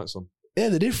 Someone's turned lights on. Yeah,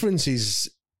 the difference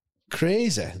is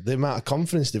crazy. The amount of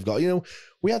confidence they've got.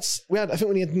 We had. I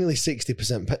think we had nearly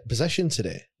 60% possession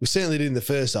today. We certainly did in the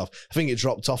first half. I think it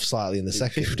dropped off slightly in the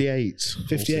second.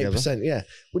 58%. Yeah.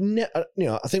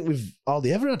 I think we've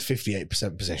hardly ever had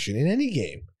 58% possession in any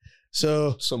game.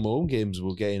 So some home games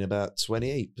were getting about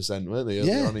 28%, weren't they?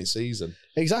 Earlier on in season.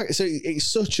 Exactly. So it's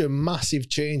such a massive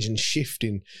change and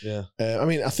shifting. Yeah.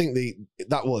 I think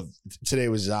today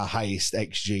was our highest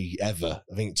XG ever.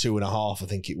 I think 2.5. I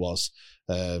think it was.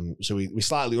 So we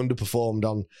slightly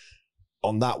underperformed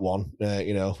on that one.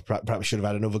 Perhaps should have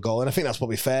had another goal, and I think that's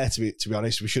probably fair. To be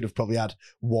honest, we should have probably had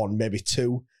one, maybe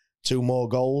two more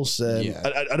goals.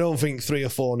 I don't think 3 or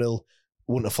 4-0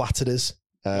 wouldn't have flattered us.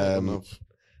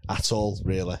 At all,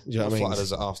 really. Do you know what I mean? Flattered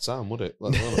us at half time, would it?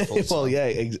 Well, yeah,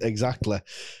 exactly.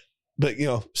 But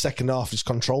second half just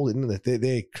controlled it, didn't they?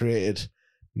 They created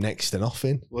next to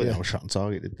nothing. Well, no shot on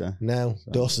target, did they? No,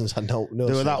 Dawson's had no.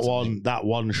 There was that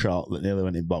one shot that nearly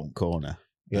went in bottom corner.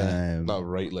 Yeah, that was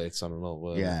right late on and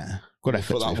all. Yeah, good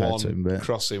effort. But that one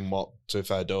crossing, what to be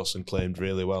fair, Dawson claimed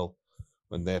really well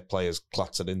when their players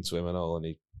clattered into him and all, and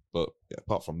But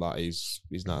apart from that, he's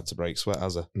not had to break sweat,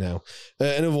 has he? No.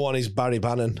 Another one is Barry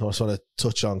Bannon. I just want to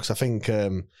touch on, because I think, I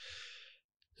don't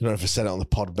know if I said it on the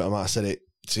pod, but I might have said it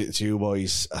to you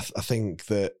boys. I think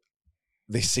that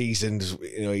this season,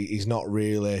 he's not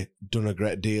really done a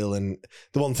great deal. And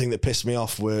the one thing that pissed me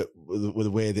off were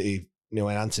the way that he,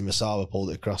 when Anthony Masaba pulled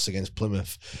it across against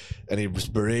Plymouth and he was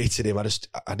berated him,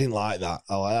 I didn't like that.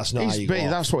 That's not how you go.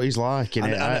 That's what he's like,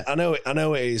 isn't it? I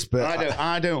know it is, but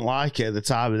I don't like it at the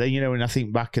time. But then, when I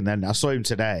think back, and then I saw him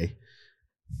today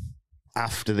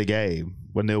after the game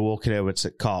when they were walking over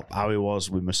to Cop, how he was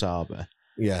with Masaba.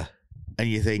 Yeah. And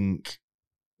you think,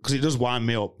 because it does wind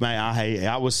me up, mate, I hate it.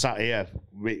 I was sat here,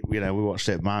 we watched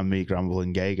it, me, Granville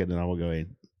and Gagan, and I was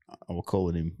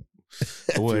calling him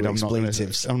a word I'm not going to say.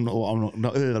 I'm not going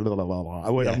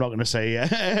to say.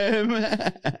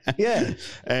 Yeah.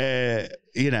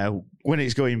 When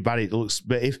it's going bad, it looks.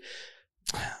 But if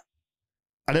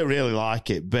I don't really like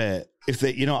it, but if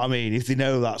they, you know what I mean, if they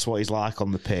know that's what he's like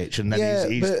on the pitch, and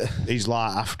then he's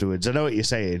like afterwards. I know what you're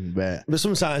saying, but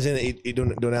sometimes he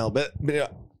don't help. But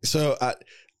so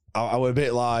I was a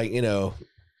bit like,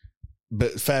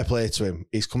 but fair play to him.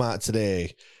 He's come out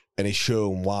today and he's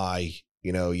shown why.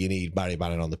 You need Barry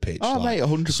Bannon on the pitch. Oh, mate,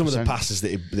 100%. Some of the passes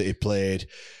that he played,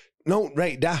 not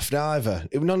right daft either.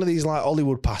 None of these like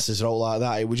Hollywood passes or all like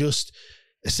that. It was just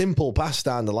a simple pass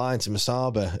down the line to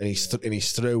Masaba, and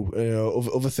he's through.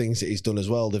 Other things that he's done as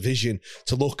well. The vision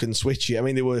to look and switch it. I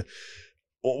mean, there were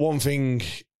one thing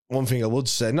I would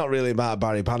say, not really about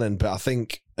Barry Bannon, but I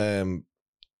think one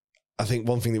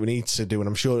thing that we need to do, and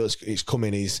I'm sure it's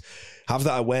coming, is have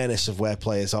that awareness of where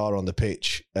players are on the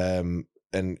pitch, and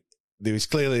there was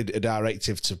clearly a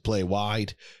directive to play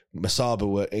wide.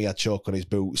 Masaba, he had chalk on his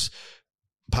boots.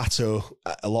 Pato,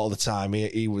 a lot of the time,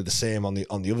 he was the same on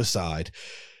the other side.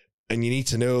 And you need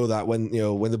to know that when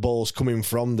the ball's coming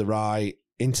from the right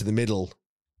into the middle,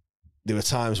 there were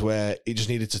times where he just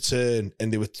needed to turn,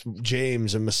 and there were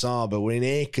James and Masaba were in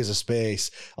acres of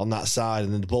space on that side,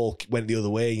 and then the ball went the other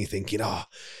way, and you're thinking,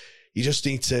 you just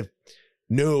need to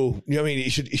know, you know what I mean? He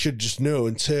should just know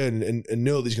and turn and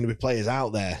know there's going to be players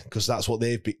out there, because that's what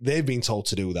they've been told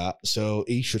to do that. So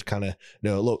he should kind of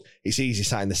know, look, it's easy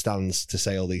sat in the stands to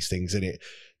say all these things, isn't it?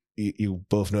 You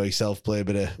both know yourself, play a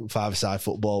bit of five-a-side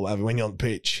football, whatever. When you're on the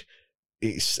pitch,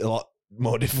 it's a lot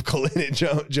more difficult in it. Do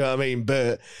you know what I mean?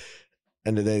 But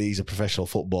end of the day, these are professional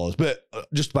footballers. But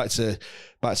just back to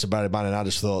Barry Bannon, I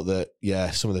just thought that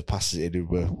some of the passes he did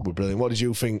were brilliant. What did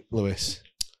you think, Lewis?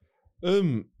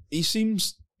 He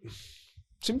seems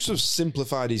to have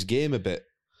simplified his game a bit.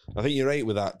 I think you're right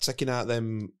with that. Taking out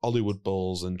them Hollywood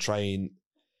balls and trying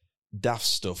daft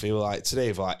stuff. He was like, today,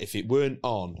 if it weren't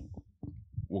on,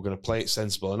 we're going to play it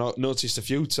sensible. I noticed a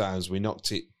few times we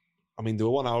knocked it. I mean, there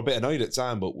were one I was a bit annoyed at the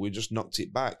time, but we just knocked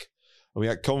it back. And we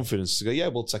had confidence to go, yeah,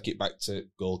 we'll take it back to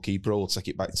goalkeeper, or we'll take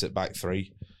it back to back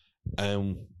three,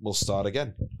 and we'll start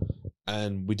again.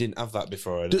 And we didn't have that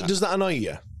before. Does that annoy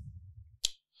you?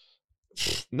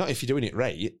 Not if you're doing it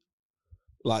right.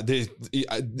 Like,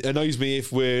 it annoys me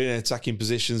if we're in an attacking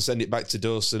position, send it back to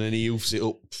Dawson, and he hoofs it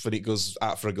up and it goes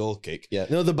out for a goal kick. Yeah.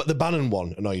 No, the Bannon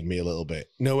one annoyed me a little bit.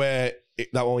 No, where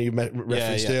that one you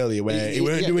referenced earlier, where he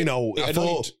weren't doing all. I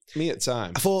thought me at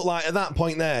time. I thought, like, at that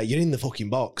point there, you're in the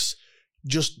fucking box.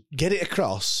 Just get it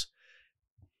across.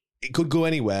 It could go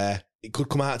anywhere. It could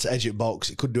come out to edge of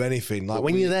box. It could do anything. Like,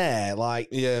 when you're there, like...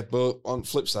 Yeah, but on the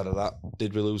flip side of that,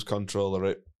 did we lose control of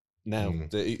it? No.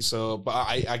 So, but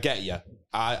I get you.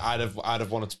 I'd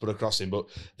have wanted to put across him, but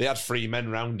they had three men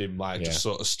around him, just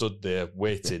sort of stood there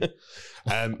waiting.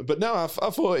 But no, I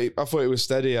thought it was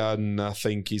steady, and I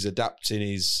think he's adapting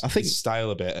his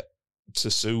style a bit to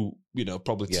suit,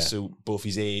 probably to suit both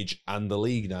his age and the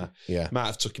league now. Yeah, might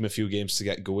have took him a few games to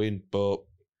get going, but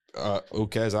who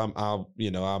cares? I'm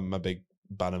a big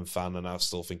Bannon fan, and I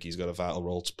still think he's got a vital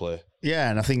role to play. Yeah,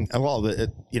 and I think a lot of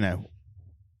it,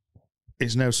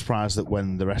 it's no surprise that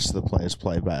when the rest of the players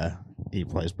play better, he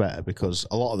plays better, because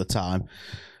a lot of the time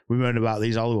we moan about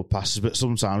these Hollywood passes, but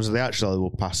sometimes the actual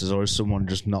Hollywood passes, or has someone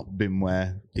just not been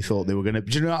where he thought they were going to?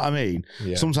 Do you know what I mean?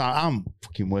 Yeah. Sometimes I'm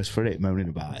fucking worse for it, moaning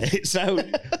about it. So,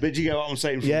 but do you get what I'm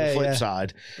saying from the flip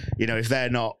side? If they're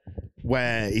not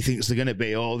where he thinks they're going to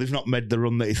be, or they've not made the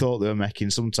run that he thought they were making,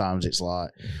 sometimes it's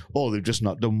like, they've just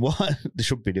not done what they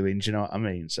should be doing. Do you know what I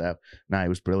mean? So, he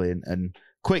was brilliant and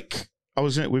quick.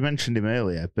 We mentioned him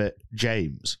earlier, but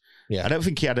James, I don't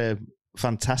think he had a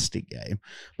fantastic game,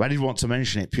 but I did want to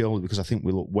mention it purely because I think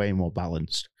we look way more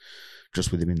balanced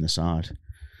just with him in the side.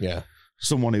 Yeah,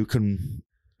 someone who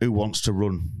wants to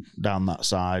run down that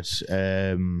side.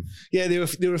 There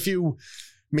were a few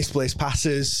misplaced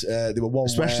passes. There were one,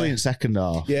 especially in second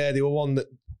half. Yeah, there were one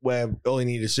where all he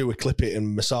needed to do was clip it,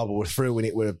 and Masaba were through, and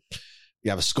it were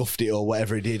scuffed it or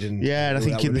whatever he did. And and I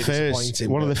think in the first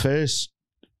one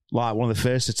of the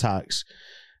first attacks,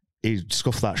 he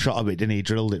scuffed that shot a bit, didn't he? He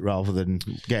drilled it rather than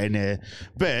getting there.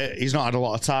 But he's not had a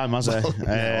lot of time, has he?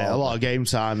 A lot of game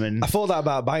time. And I thought that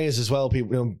about Byers as well.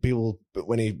 People,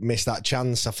 when he missed that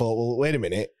chance, I thought, well, wait a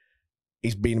minute.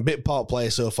 He's been a bit part player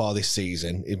so far this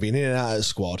season. He's been in and out of the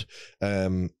squad.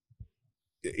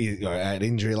 He had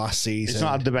injury last season. He's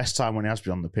not had the best time when he has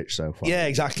been on the pitch so far. Yeah,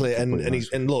 exactly.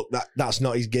 And look, that's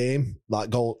not his game.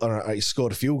 Like he's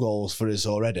scored a few goals for us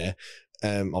already.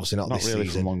 Obviously not this really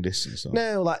season. From long distance. Though.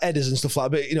 No, like headers and stuff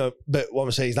like that. But but what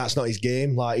I'm saying is that's not his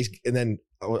game. And then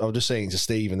I was just saying to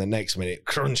Steve, and the next minute,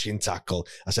 crunching tackle.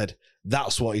 I said,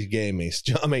 that's what his game is.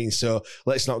 Do you know what I mean? So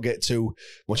let's not get too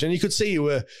much. And you could see he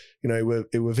were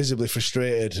visibly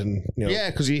frustrated, and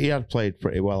because he had played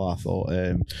pretty well, I thought.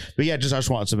 But I just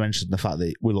wanted to mention the fact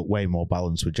that we look way more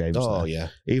balanced with James. Oh there. yeah,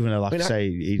 even though, like I say,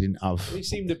 he didn't have. He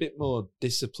seemed a bit more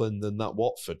disciplined than that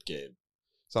Watford game.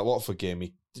 It's that Watford game.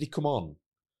 Did he come on?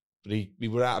 But we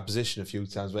were out of position a few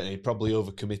times, but he probably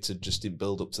overcommitted, just didn't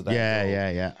build up to that.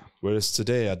 Yeah. Whereas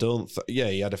today, I don't.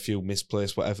 He had a few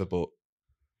misplaced, whatever, but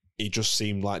he just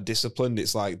seemed like disciplined.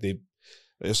 It's like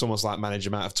it's almost like manager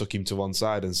might have took him to one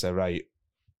side and said, right,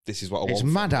 this is what I want. It's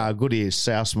mad how good he is.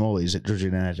 Say how small he is at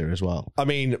judging an header as well. I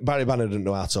mean, Barry Bannon doesn't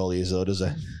know how tall he is, though, does he?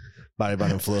 Barry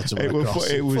Bannon floated across.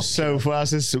 It was so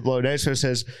fast. This blow down. So it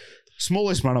says,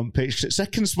 smallest man on pitch,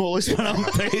 second smallest man on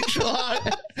pitch.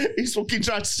 He's fucking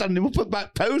trying to stand him up at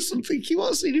back post. I'm thinking,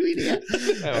 what's he doing here?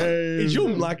 He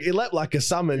jumped he leapt like a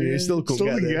salmon, and he still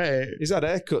couldn't get it. He's had a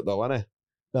haircut though, hasn't he?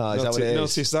 No,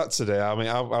 noticed that today. I mean,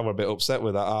 I was a bit upset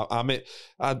with that.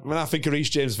 When I think of Reece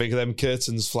James, I think of them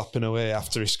curtains flapping away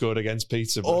after he scored against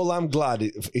Peterborough. All I'm glad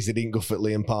is he didn't go for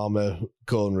Liam Palmer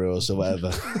cornrows or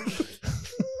whatever.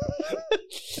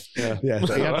 Yeah.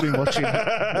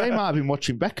 They might have been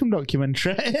watching Beckham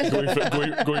documentary.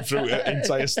 going through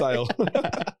entire style.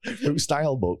 Through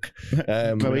style book.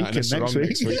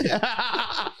 Next week.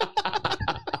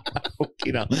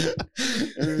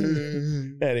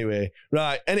 Anyway,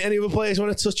 right. Any other players you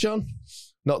want to touch on?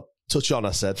 Not touch on,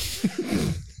 I said.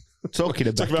 Talking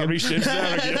about Reece James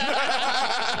there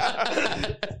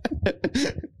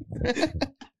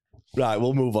again. Right,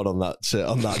 we'll move on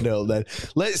that note then.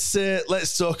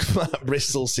 Let's talk about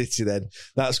Bristol City then.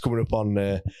 That's coming up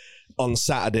on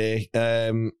Saturday.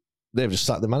 They've just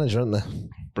sacked the manager, haven't they?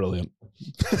 Brilliant.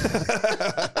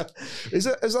 Is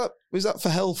that for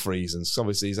health reasons?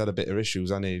 Obviously, he's had a bit of issues,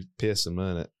 hasn't he? Pearson,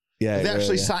 weren't it? Yeah. Have they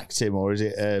actually sacked him, or is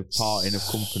it a parting of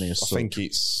company or something? I think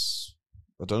it's...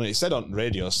 I don't know. It said on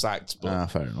radio sacked, but...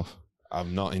 fair enough.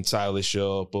 I'm not entirely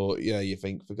sure, but yeah, you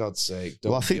think, for God's sake...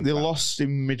 Well, I think they lost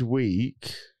in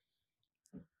midweek.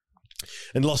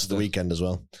 And lost at the weekend as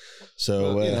well.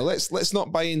 So, let's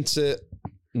not buy into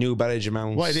new manager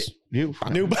mouth. What is it? New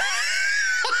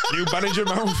manager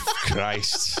mouth?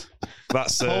 Christ.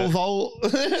 That's Pole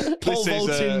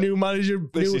vaulting, new manager.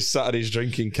 This is Saturday's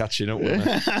drinking catching up with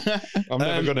me. I'm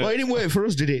never going to... Well, it didn't work for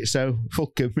us, did it? So,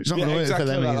 fuck him. It's not going to work for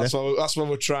them either. That's what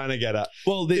we're trying to get at.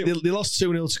 Well, they lost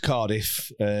 2-0 to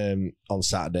Cardiff on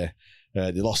Saturday.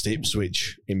 They lost to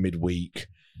Ipswich in midweek.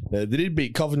 They did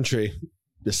beat Coventry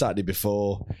the Saturday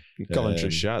before.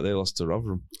 Coventry shot. They lost to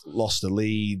Rotherham. Lost to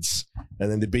Leeds. And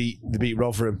then they beat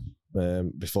Rotherham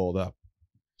before that.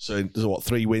 So there's what,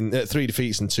 3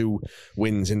 defeats and 2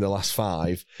 wins in the last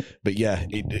 5. But yeah,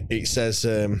 it says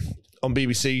on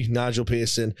BBC, Nigel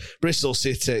Pearson, Bristol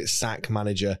City sack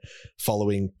manager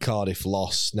following Cardiff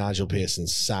loss. Nigel Pearson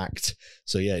sacked.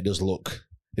 So yeah, it does look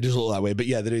that way. But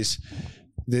yeah, there is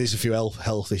a few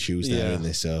health issues there in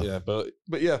this. So yeah, but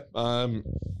yeah,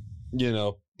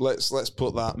 let's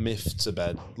put that myth to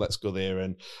bed. Let's go there,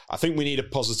 and I think we need a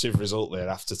positive result there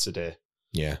after today.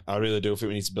 Yeah, I really do think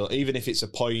we need to build, even if it's a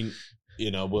point,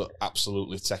 we'll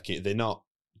absolutely take it. They're not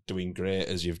doing great,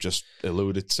 as you've just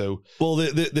alluded to. Well,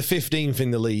 the 15th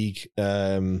in the league,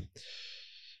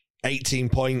 18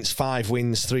 points, 5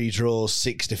 wins, 3 draws,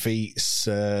 6 defeats.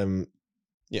 They're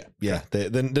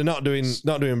not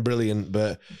doing brilliant,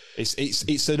 but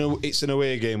it's an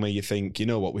away game where you think,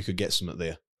 we could get something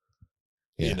there.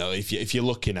 Yeah. If you're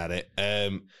looking at it,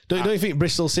 don't you think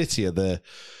Bristol City are the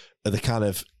kind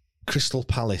of Crystal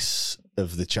Palace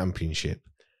of the Championship?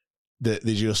 They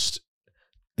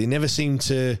never seem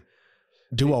to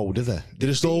do old, do they? They're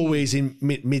just always in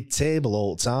mid-table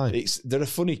all the time. They're a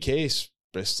funny case,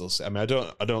 Bristol. I mean,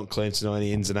 I don't claim to know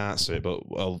any ins and outs of it, but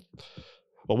well,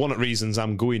 one of the reasons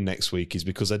I'm going next week is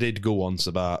because I did go once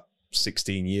about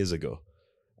 16 years ago,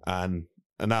 and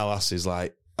our lass is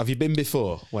like, "Have you been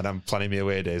before?" When I'm planning my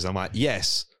away days, I'm like,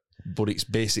 "Yes." But it's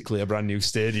basically a brand new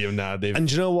stadium now. And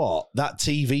do you know what? That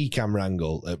TV camera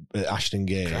angle at Ashton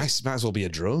Gate... Christ, it might as well be a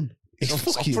drone. It's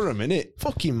fucking for a minute.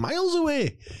 Fucking miles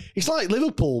away. It's like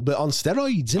Liverpool, but on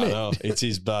steroids, isn't it? I know, it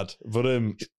is bad.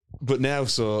 But now,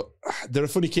 so they're a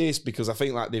funny case because I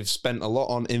think like they've spent a lot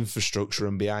on infrastructure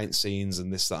and behind scenes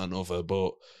and this, that and other,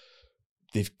 but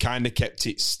they've kind of kept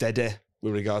it steady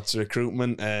with regard to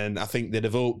recruitment. And I think they'd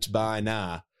have hoped by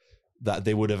now that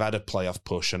they would have had a playoff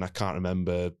push, and I can't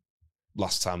remember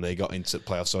last time they got into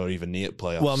playoffs or even near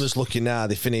playoffs. Well, I'm just looking now.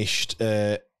 They finished...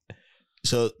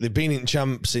 so they've been in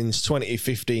champ since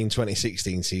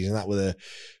 2015-2016 season. That were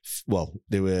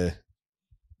they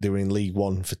were in League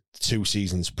One for 2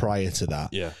 seasons prior to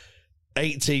that. Yeah.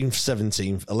 18th,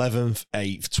 17th, 11th,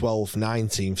 8th, 12th,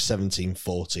 19th, 17th,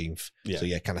 14th. Yeah. So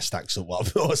yeah, kind of stacks up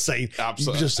what I was saying.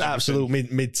 Absolutely. Just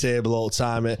absolute mid-table all the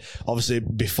time. Obviously,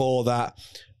 before that,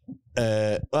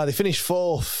 they finished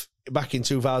 4th back in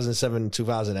 2007,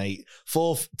 2008.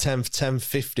 4th, 10th, 10th,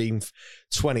 15th,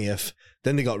 20th.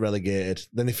 Then they got relegated.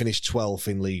 Then they finished 12th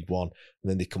in League One. And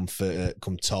then they come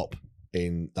top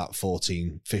in that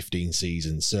 14-15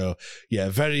 season. So, yeah,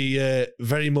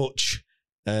 very much,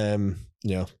 like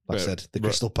I said, the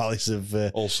Crystal Palace of...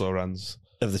 also runs.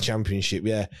 Of the Championship,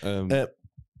 yeah.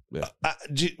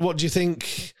 What do you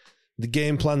think the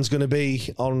game plan's going to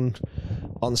be on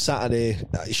Saturday?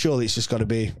 Surely it's just got to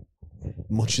be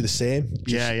much of the same.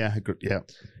 Yeah. I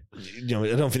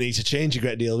don't think they need to change a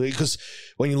great deal, because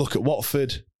when you look at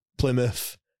Watford,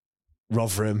 Plymouth,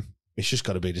 Rotherham, it's just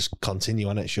got to be just continue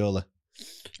on it, surely.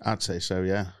 I'd say so,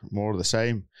 yeah. More of the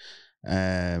same.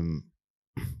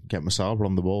 Get Masaba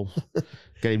on the ball.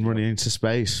 Get him running into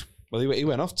space. Well, he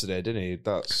went off today, didn't he?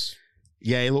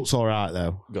 Yeah, he looks all right,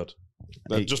 though. Good.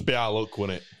 That'd just be our luck,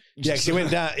 wouldn't it? Yeah, because he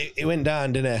went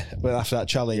down, didn't he? Well, after that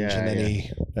challenge, and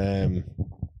then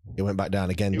he went back down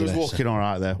again. He was walking all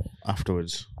right, though,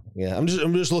 afterwards. Yeah, I'm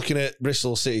just looking at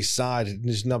Bristol City's side.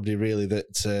 There's nobody really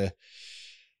that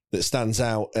stands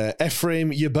out.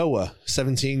 Ephraim Yeboah,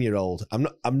 17-year-old. I'm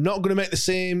not going to make the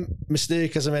same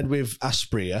mistake as I made with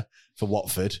Aspria for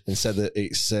Watford and said that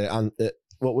it's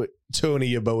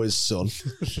Tony Yeboah's son.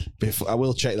 I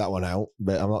will check that one out,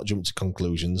 but I'm not jumping to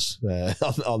conclusions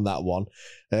on that one.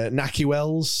 Naki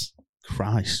Wells,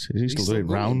 Christ, is he still doing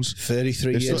going. rounds?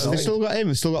 33 years old. They still got him.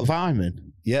 They still got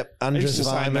Vyman. Yep, Andres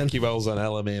Vyman. Nicky Wells on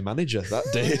LMA manager that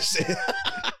day.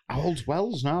 How old's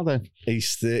Wells now then?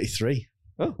 He's 33.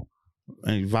 Oh.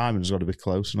 And Vyman's got to be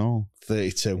close and all.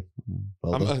 32.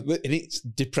 Well done. And it's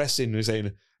depressing. We're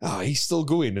saying, he's still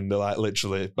going, and they're like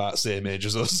literally about the same age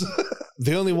as us.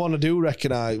 The only one I do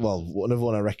recognise, another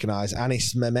one I recognise,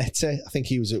 Anis Mehmeti. I think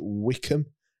he was at Wickham,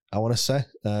 I want to say.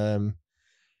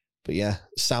 But yeah,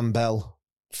 Sam Bell,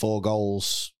 4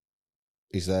 goals.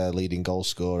 He's their leading goal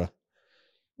scorer.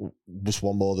 Just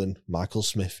one more than Michael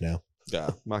Smith now. Yeah,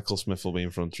 Michael Smith will be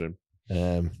in front of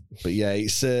him. But yeah,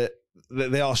 it's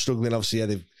they are struggling. Obviously,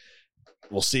 yeah.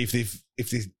 We'll see if they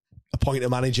appoint a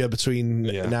manager between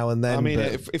now and then. I mean,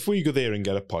 if we go there and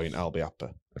get a point, I'll be happy.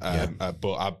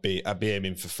 But I'd be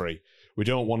aiming for 3. We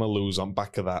don't want to lose on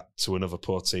back of that to another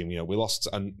poor team. We lost,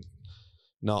 and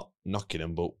not knocking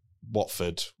them, but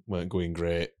Watford weren't going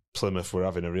great. Plymouth were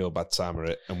having a real bad time of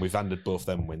it, and we've handed both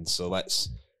them wins. So let's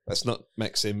not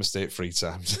make the same mistake 3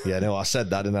 times. Yeah, no, I said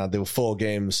that, and there were 4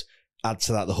 games. Add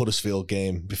to that the Huddersfield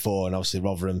game before, and obviously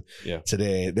Rotherham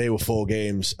today. They were 4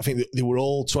 games. I think they were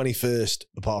all 21st,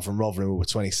 apart from Rotherham, who were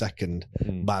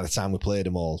 22nd by the time we played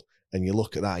them all. And you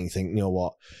look at that and you think, you know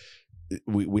what?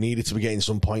 We needed to be getting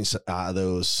some points out of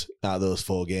those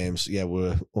 4 games. Yeah,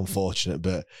 we're unfortunate,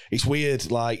 but it's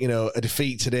weird. Like, a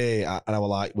defeat today, and I was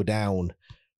like, we're down,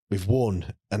 we've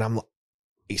won, and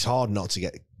it's hard not to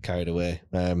get carried away.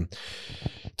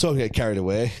 Talking get carried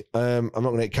away, I'm not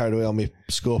going to get carried away on my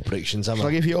score predictions. Shall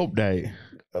I give you an update?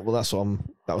 Well, that was what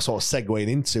I was segueing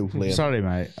into, Liam. Sorry,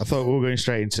 mate. I thought we were going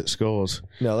straight into scores.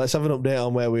 No, let's have an update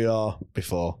on where we are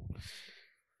before.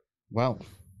 Well,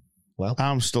 I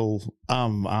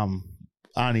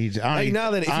need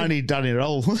Danny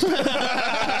Roll.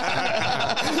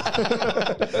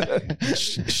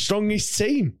 Strongest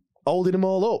team, holding them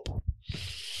all up.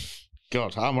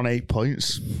 God, I'm on 8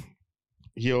 points.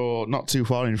 You're not too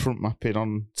far in front, mapping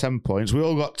on 10 points. We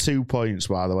all got 2 points,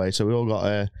 by the way, so we all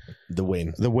got the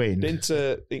win. Didn't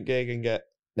Gagan get?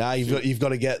 Nah, you've got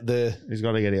to get the. He's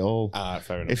got to get it all.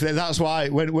 Fair enough. That's why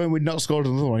when we'd not scored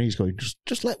another one, he's going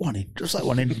just let one in, just let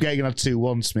one in. Gagan had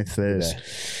 2-1, Smith first.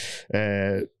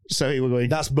 So he were going.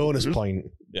 That's bonus point.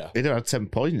 Yeah, he did have 10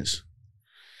 points.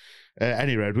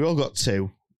 Anyway, we all got 2.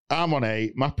 I'm on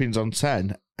 8. Mapping's on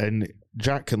 10, and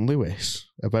Jack and Lewis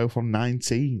are both on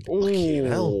 19. Fucking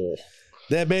hell.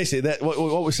 They're basically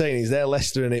what we're saying is they're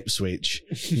Leicester and Ipswich.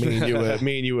 Me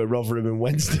and you were Rotherham and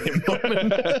Wednesday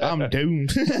morning. I'm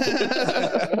doomed.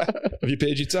 Have you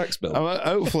paid your tax bill?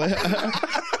 Hopefully.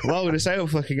 Well, I'm going to say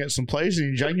hopefully I can get some players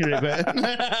in January, but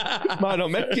might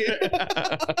not make it.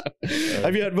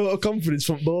 Have you had vote of confidence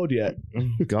from board yet? Oh,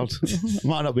 God,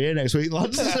 might not be here next week,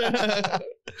 lads.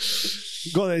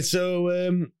 Go on then. So,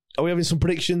 are we having some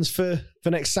predictions for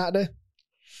next Saturday?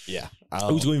 Yeah.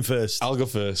 Who's going first? I'll go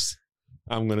first.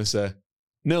 I'm going to say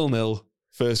 0-0,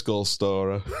 first goal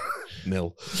scorer,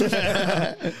 0.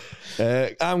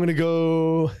 I'm going to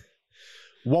go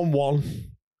 1-1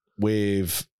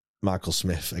 with Michael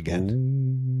Smith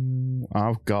again.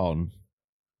 I've gone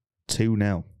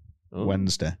 2-0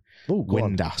 Wednesday. Oh,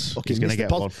 Windass. Okay, he's going to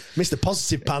get one. Mr.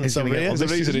 Positive Pants over here. There's a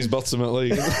reason he's bottom at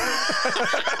league.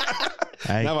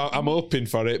 Hey. Now, I'm hoping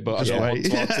for it, but I don't want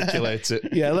to articulate it.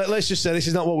 Yeah, let's just say this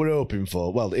is not what we're hoping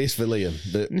for. Well, it is for Liam,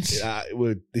 but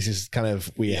this is kind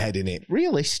of we're heading it.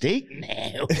 Realistic?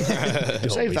 No.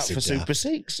 Save that for Super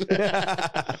 6.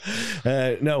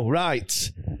 No,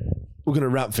 right. We're going to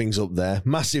wrap things up there.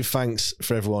 Massive thanks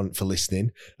for everyone for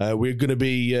listening. We're going to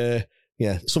be,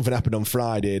 something happened on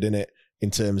Friday, didn't it? In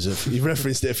terms of, you've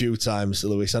referenced it a few times,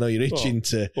 Lewis. I know you're itching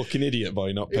to. Fucking idiot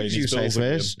boy, not paying his you bills.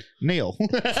 First? Neil.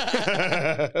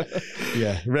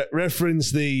 Yeah,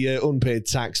 reference the unpaid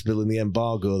tax bill and the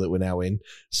embargo that we're now in.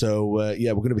 So,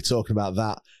 we're going to be talking about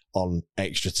that on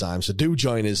Extra Time. So do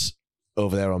join us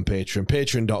over there on Patreon,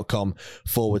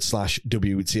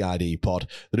 patreon.com/WTID pod.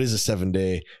 There is a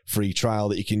 7-day free trial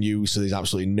that you can use, so there's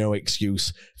absolutely no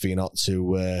excuse for you not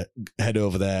to head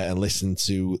over there and listen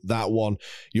to that one.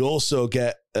 You also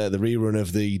get the rerun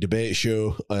of the debate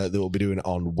show that we'll be doing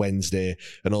on Wednesday,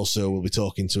 and also we'll be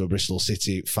talking to a Bristol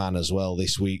City fan as well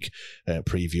this week,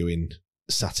 previewing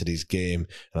Saturday's game.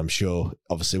 And I'm sure,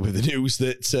 obviously, with the news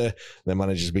that their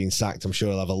manager's been sacked, I'm sure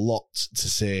he'll have a lot to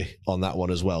say on that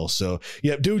one as well. So,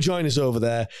 yeah, do join us over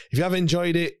there. If you have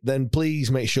enjoyed it, then please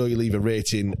make sure you leave a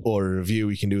rating or a review.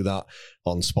 You can do that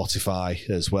on Spotify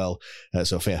as well.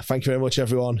 So, yeah, thank you very much,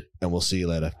 everyone, and we'll see you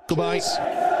later. Goodbye.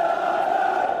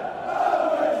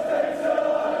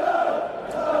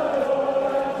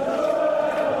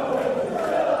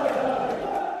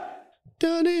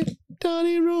 Cheers.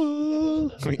 Danny roll.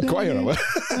 Quiet,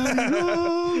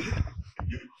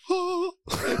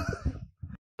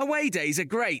 Away days are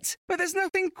great, but there's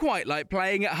nothing quite like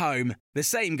playing at home. The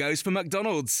same goes for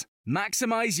McDonald's.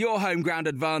 Maximise your home ground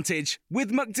advantage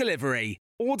with McDelivery.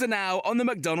 Order now on the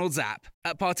McDonald's app.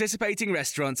 At participating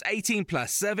restaurants, 18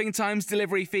 plus, serving times,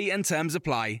 delivery fee and terms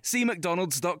apply. See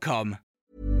mcdonalds.com.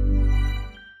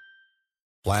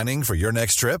 Planning for your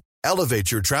next trip?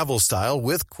 Elevate your travel style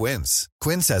with Quince.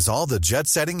 Quince has all the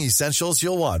jet-setting essentials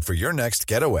you'll want for your next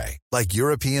getaway, like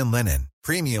European linen,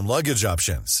 premium luggage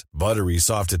options, buttery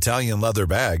soft Italian leather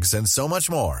bags, and so much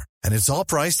more. And it's all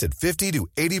priced at 50 to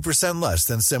 80% less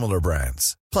than similar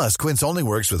brands. Plus, Quince only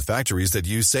works with factories that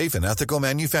use safe and ethical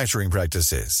manufacturing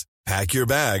practices. Pack your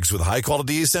bags with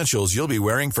high-quality essentials you'll be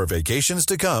wearing for vacations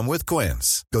to come with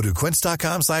Quince. Go to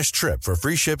quince.com/trip for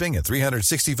free shipping and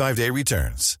 365-day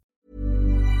returns.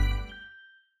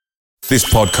 This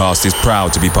podcast is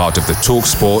proud to be part of the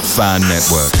TalkSport Fan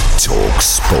Network.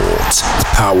 TalkSport.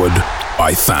 Powered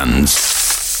by fans.